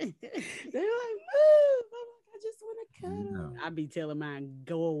like, move. I just want to cuddle. No. I be telling mine,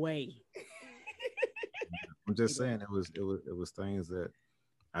 go away. I'm just saying it was things that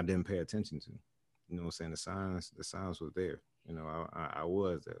I didn't pay attention to. You know what I'm saying? The signs were there. I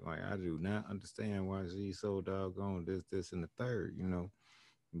was that. Like, I do not understand why she's so doggone this, and the third,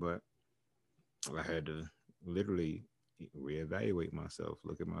 But I had to literally reevaluate myself,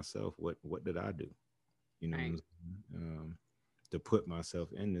 look at myself. What did I do? Right. To put myself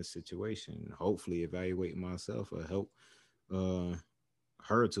in this situation. Hopefully evaluate myself or help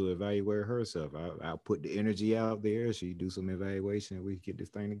her to evaluate herself. I'll put the energy out there. She do some evaluation and we get this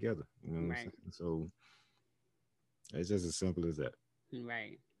thing together. You know what I'm saying? So it's just as simple as that.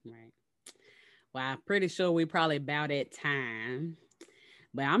 Right. Well, I'm pretty sure we probably about at time.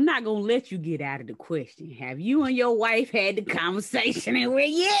 But I'm not going to let you get out of the question. Have you and your wife had the conversation and we're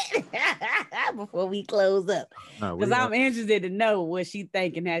yet? Before we close up. Because I'm interested to know what she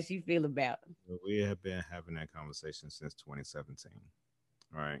think and how she feel about it. We have been having that conversation since 2017.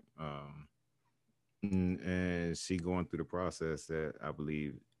 All right. And she going through the process that I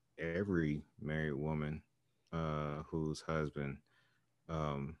believe every married woman whose husband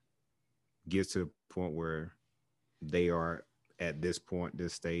gets to the point where they are at this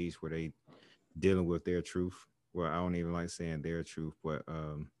stage where they dealing with their truth. Well, I don't even like saying their truth, but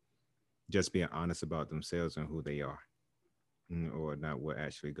just being honest about themselves and who they are, or not what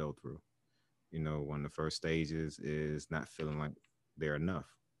actually go through. One of the first stages is not feeling like they're enough.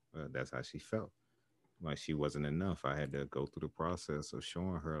 That's how she felt. Like she wasn't enough. I had to go through the process of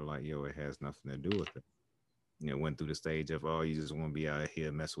showing her like, yo, it has nothing to do with it. Went through the stage of, oh, you just want to be out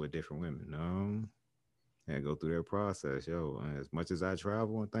here messing with different women. No. And go through that process, as much as I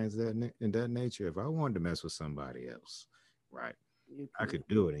travel and things in that nature, if I wanted to mess with somebody else, right, I could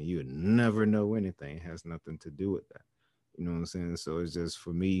do it, and you would never know anything. It has nothing to do with that. You know what I'm saying? So it's just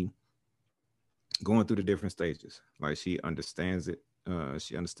for me going through the different stages. Like she understands it.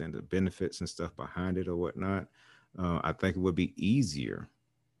 She understands the benefits and stuff behind it or whatnot. I think it would be easier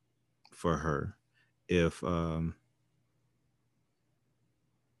for her if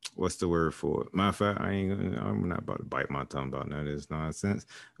what's the word for it? Matter of fact, I'm not about to bite my tongue about none of this nonsense.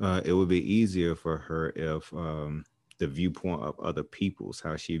 It would be easier for her if the viewpoint of other people's,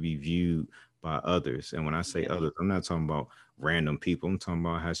 how she'd be viewed by others. And when I say others, I'm not talking about random people. I'm talking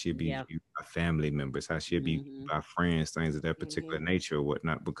about how she'd be viewed by family members, how she'd be viewed by friends, things of that particular nature or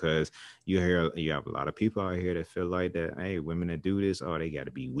whatnot. Because you have a lot of people out here that feel like that, hey, women that do this, oh, they got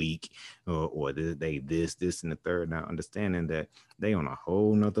to be weak, or they this, and the third. Not understanding that they on a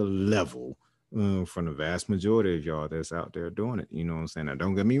whole nother level from the vast majority of y'all that's out there doing it. You know what I'm saying? Now,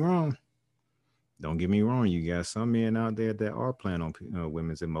 don't get me wrong. Don't get me wrong, you got some men out there that are playing on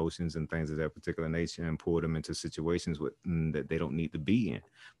women's emotions and things of that particular nature and pull them into situations that they don't need to be in.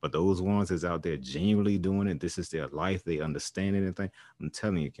 But those ones that's out there genuinely doing it, this is their life, they understand anything. I'm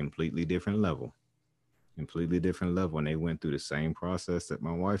telling you, completely different level. And they went through the same process that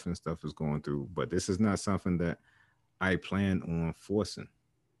my wife and stuff is going through. But this is not something that I plan on forcing.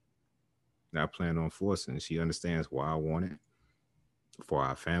 I plan on forcing. She understands why I want it for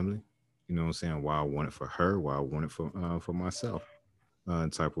our family. You know what I'm saying? Why I want it for her, why I want it for myself,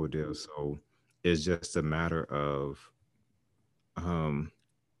 type of deal. So it's just a matter of um,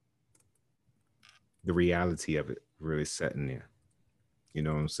 the reality of it really setting there. You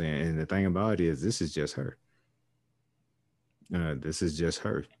know what I'm saying? And the thing about it is, this is just her. This is just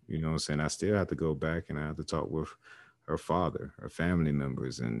her. You know what I'm saying? I still have to go back and I have to talk with her father, her family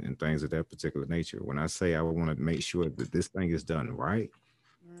members, and things of that particular nature. When I say I want to make sure that this thing is done right,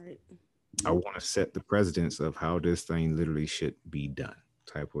 Right. I want to set the precedence of how this thing literally should be done.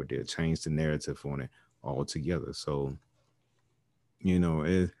 Type of deal, change the narrative on it altogether. So,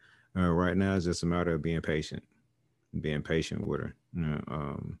 right now it's just a matter of being patient with her.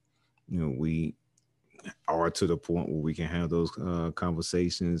 We are to the point where we can have those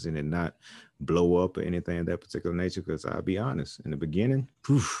conversations and it not blow up or anything of that particular nature. Because I'll be honest, in the beginning,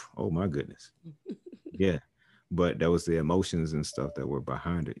 oh my goodness, yeah. But that was the emotions and stuff that were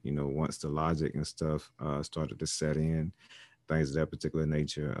behind it. Once the logic and stuff started to set in, things of that particular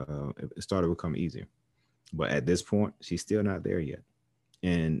nature, it started to become easier. But at this point, she's still not there yet.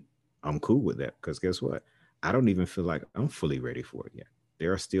 And I'm cool with that because guess what? I don't even feel like I'm fully ready for it yet.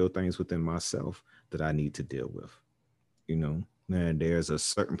 There are still things within myself that I need to deal with, and there's a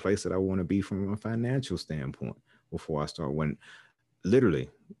certain place that I want to be from a financial standpoint before I start. When literally,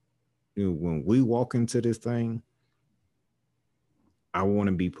 when we walk into this thing, I want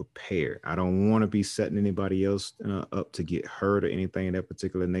to be prepared. I don't want to be setting anybody else up to get hurt or anything of that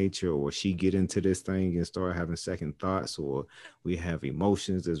particular nature, or she get into this thing and start having second thoughts, or we have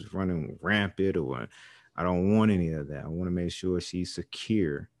emotions that's running rampant, or I don't want any of that. I want to make sure she's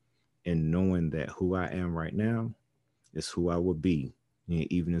secure in knowing that who I am right now is who I will be,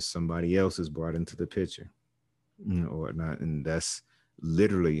 even if somebody else is brought into the picture, or not. And that's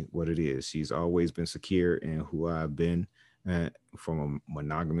literally what it is. She's always been secure in who I've been. From a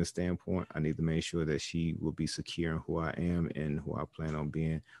monogamous standpoint, I need to make sure that she will be secure in who I am and who I plan on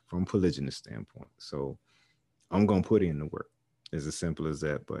being from a polygynous standpoint. So I'm gonna put in the work. It's as simple as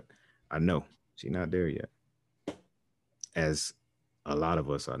that. But I know she's not there yet, as a lot of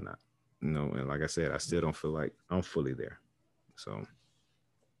us are not. And like I said, I still don't feel like I'm fully there. So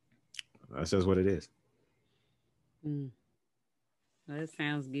that's just what it is. Mm. Well, that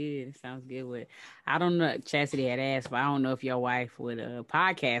sounds good. It sounds good. I don't know. Chastity had asked, but I don't know if your wife would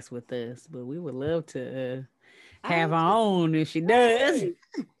podcast with us, but we would love to have our own if she does.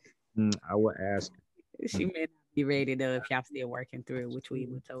 I would ask. She may not be ready though if y'all still working through it, which we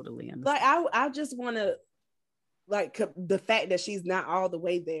would totally understand. Like I just want to, like, the fact that she's not all the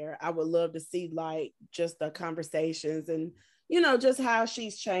way there. I would love to see like just the conversations and just how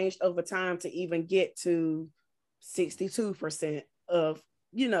she's changed over time to even get to 62% of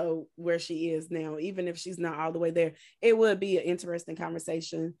where she is now. Even if she's not all the way there, it would be an interesting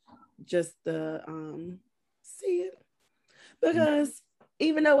conversation just to see it, because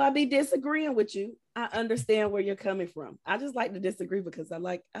even though I be disagreeing with you, I understand where you're coming from. I just like to disagree because I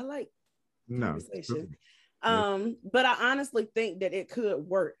like conversation. But I honestly think that it could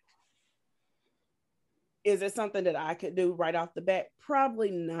work. Is it something that I could do right off the bat?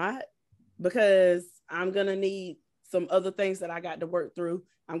 Probably not, because I'm gonna need some other things that I got to work through.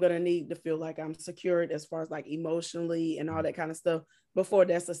 I'm gonna need to feel like I'm secured as far as like emotionally and all that kind of stuff before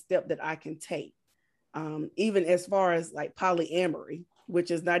that's a step that I can take. Even as far as like polyamory, which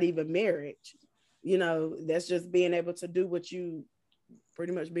is not even marriage, that's just being able to do what you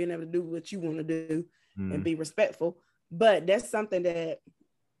pretty much being able to do what you want to do and be respectful. But that's something that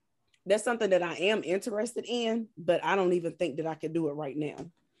I am interested in, but I don't even think that I can do it right now.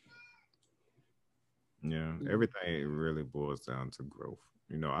 Yeah, everything really boils down to growth.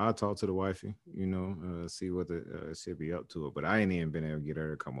 I'll talk to the wifey, see what she'll be up to it. But I ain't even been able to get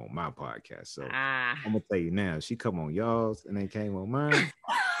her to come on my podcast. So I'm gonna tell you now, she come on y'all's and they came on mine.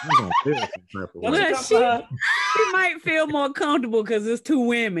 I'm gonna feel some type of way. She might feel more comfortable because it's two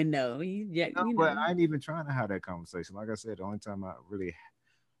women though. But I ain't even trying to have that conversation. Like I said, the only time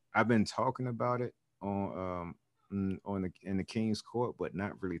I've been talking about it in the King's Court, but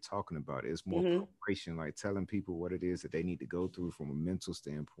not really talking about it. It's more preparation, like telling people what it is that they need to go through from a mental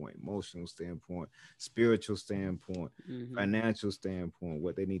standpoint, emotional standpoint, spiritual standpoint, financial standpoint,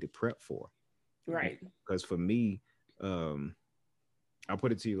 what they need to prep for. Right. Because for me, I'll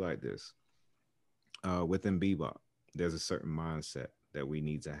put it to you like this. Within Bebop, there's a certain mindset that we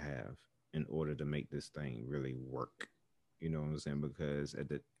need to have in order to make this thing really work. You know what I'm saying? Because at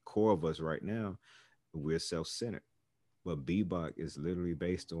the core of us right now, we're self-centered. But Bebop is literally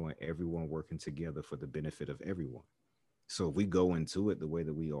based on everyone working together for the benefit of everyone. So if we go into it the way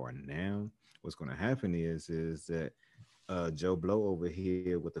that we are now, what's going to happen is that Joe Blow over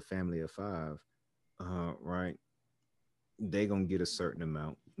here with the family of five, right? They gonna get a certain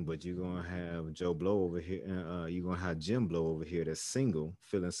amount, but you're gonna have Joe Blow over here, and you're gonna have Jim Blow over here that's single,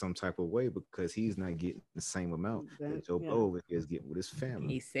 feeling some type of way because he's not getting the same amount that Joe Blow over here is getting with his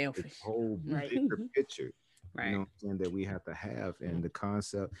family. He's selfish. It's a whole Right. bigger picture, Right. you know what I'm saying, that we have to have. And the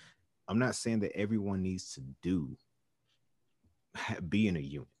concept, I'm not saying that everyone needs to be in a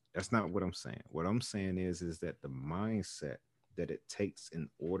unit. That's not what I'm saying. What I'm saying is that the mindset that it takes in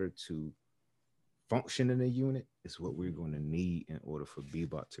order to function in a unit is what we're going to need in order for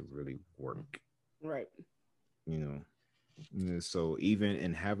Bebop to really work. Right. You know, so even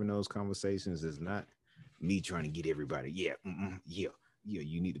in having those conversations is not me trying to get everybody. Yeah, yeah.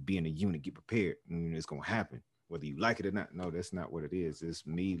 You need to be in a unit, get prepared, and it's going to happen whether you like it or not. No, that's not what it is. It's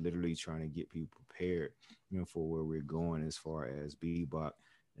me literally trying to get people prepared, for where we're going as far as Bebop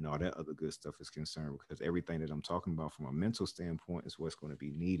and all that other good stuff is concerned. Because everything that I'm talking about from a mental standpoint is what's going to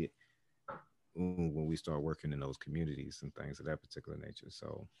be needed when we start working in those communities and things of that particular nature.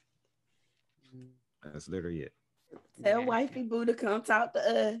 So that's literally it. Tell wifey boo to come talk to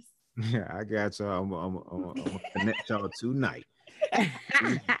us. Yeah, I got y'all. I'm gonna connect y'all tonight.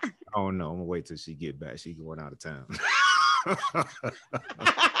 Oh no, I'm gonna wait till she get back. She going out of town.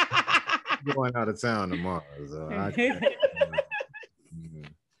 Going out of town tomorrow. So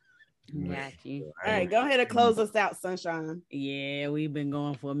Got you. All right, go ahead and close us out, Sunshine. Yeah, we've been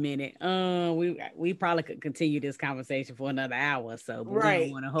going for a minute. We probably could continue this conversation for another hour or so, but we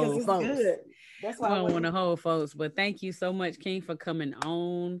don't want to hold folks. Good. That's why I don't want to hold folks. But thank you so much, King, for coming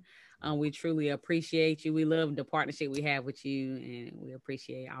on. We truly appreciate you. We love the partnership we have with you, and we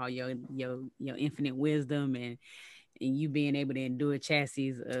appreciate all your infinite wisdom and you being able to endure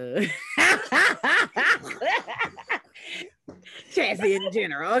chassis. Chassis in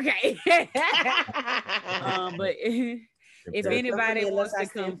general, okay. But if anybody wants to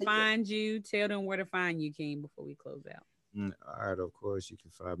come find you, tell them where to find you, King, before we close out. All right, of course, you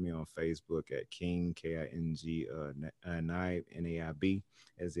can find me on Facebook at King King Naib Naib.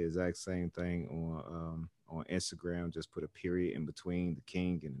 It's the exact same thing on Instagram. Just put a period in between the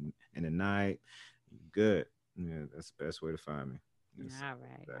King and the Naib. Good. Yeah, that's the best way to find me. All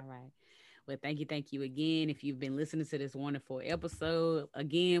right. Well, thank you again. If you've been listening to this wonderful episode,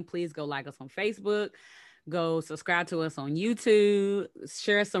 again, please go like us on Facebook. Go subscribe to us on YouTube.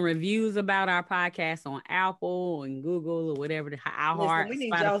 Share some reviews about our podcast on Apple and Google or whatever. Listen, we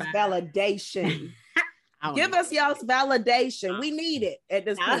need y'all's validation. Give us y'all's validation. We need it at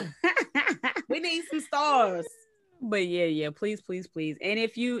this point. We need some stars. But yeah, please. And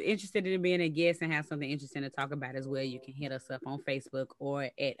if you're interested in being a guest and have something interesting to talk about as well, you can hit us up on Facebook or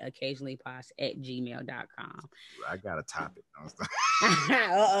at occasionallyposh@gmail.com. I got a topic.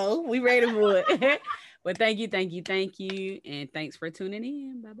 We ready for it. But thank you. And thanks for tuning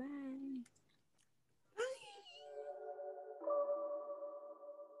in. Bye-bye.